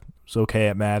FIFA. Was okay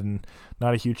at Madden.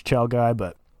 Not a huge Chell guy,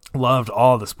 but loved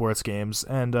all the sports games.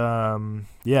 And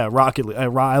yeah, Rocket League.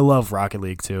 I love Rocket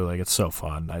League too. Like, it's so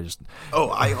fun.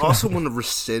 I also want to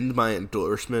rescind my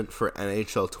endorsement for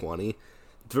NHL 20.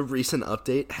 The recent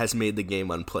update has made the game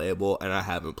unplayable, and I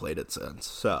haven't played it since.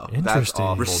 So that's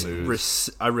awful news.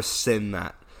 I rescind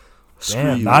that.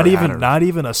 Damn, not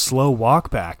even a slow walk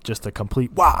back, just a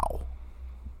complete wow.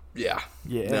 Yeah.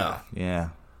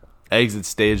 Exit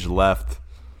stage left.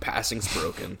 Passing's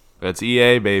broken. That's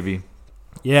EA, baby.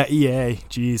 Yeah, EA.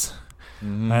 Jeez.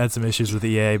 I had some issues with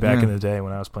EA back in the day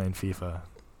when I was playing FIFA.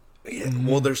 Yeah,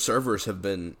 well, their servers have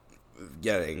been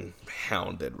getting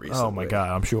hounded recently. Oh my god,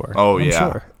 I'm sure. I'm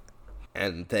sure.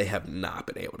 And they have not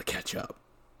been able to catch up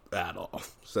at all.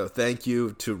 So thank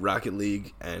you to Rocket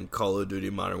League and Call of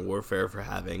Duty Modern Warfare for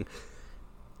having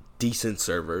decent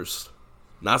servers.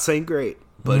 Not saying great,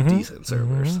 but decent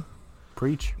servers.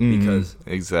 Preach. Because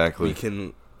exactly, we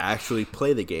can actually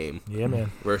play the game. Yeah,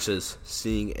 man. Versus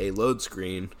seeing a load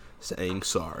screen saying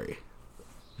sorry.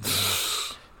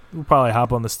 We'll probably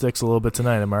hop on the sticks a little bit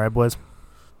tonight. Am I right, boys?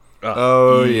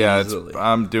 Yeah,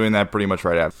 I'm doing that pretty much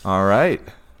right after. All right,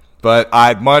 but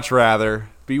I'd much rather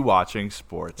be watching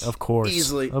sports. Of course,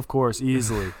 easily.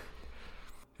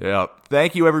 Yeah.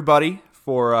 Thank you, everybody,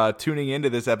 for tuning into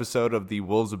this episode of the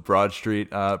Wolves of Broad Street.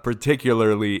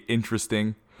 Particularly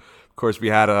interesting. Of course, we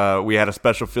had a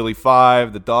special Philly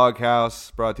 5, the Doghouse,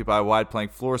 brought to you by Wide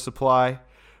Plank Floor Supply.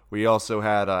 We also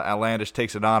had Outlandish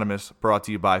Takes Anonymous, brought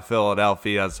to you by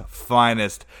Philadelphia's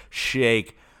finest,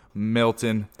 Shake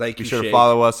Milton. Thank you, Be sure Shake. to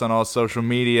follow us on all social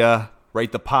media.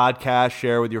 Rate the podcast,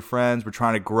 share with your friends. We're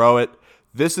trying to grow it.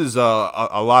 This is a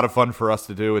lot of fun for us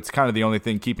to do. It's kind of the only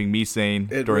thing keeping me sane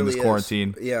during this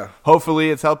quarantine. Yeah.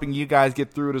 Hopefully, it's helping you guys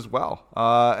get through it as well.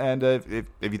 And if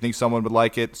you think someone would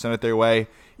like it, send it their way.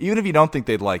 Even if you don't think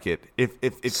they'd like it, if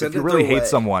you really hate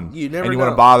someone and you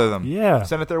want to bother them,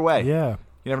 send it their way. Yeah.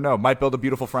 You never know. Might build a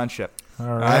beautiful friendship. All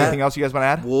right. Anything else you guys want to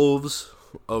add? Wolves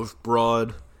of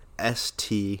Broad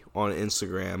ST on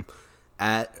Instagram,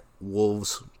 at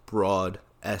Wolves Broad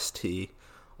ST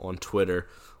on Twitter.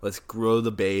 Let's grow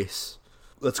the base.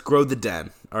 Let's grow the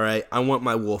den. All right. I want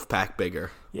my wolf pack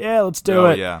bigger. Yeah, let's do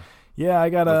it. Yeah. Yeah, I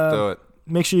gotta. Let's do it.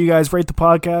 Make sure you guys rate the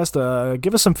podcast.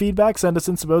 Give us some feedback. Send us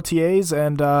in some OTAs.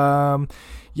 And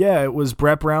yeah, it was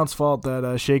Brett Brown's fault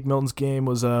that Shake Milton's game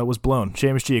was blown.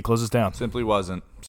 Seamus G, close us down. Simply wasn't.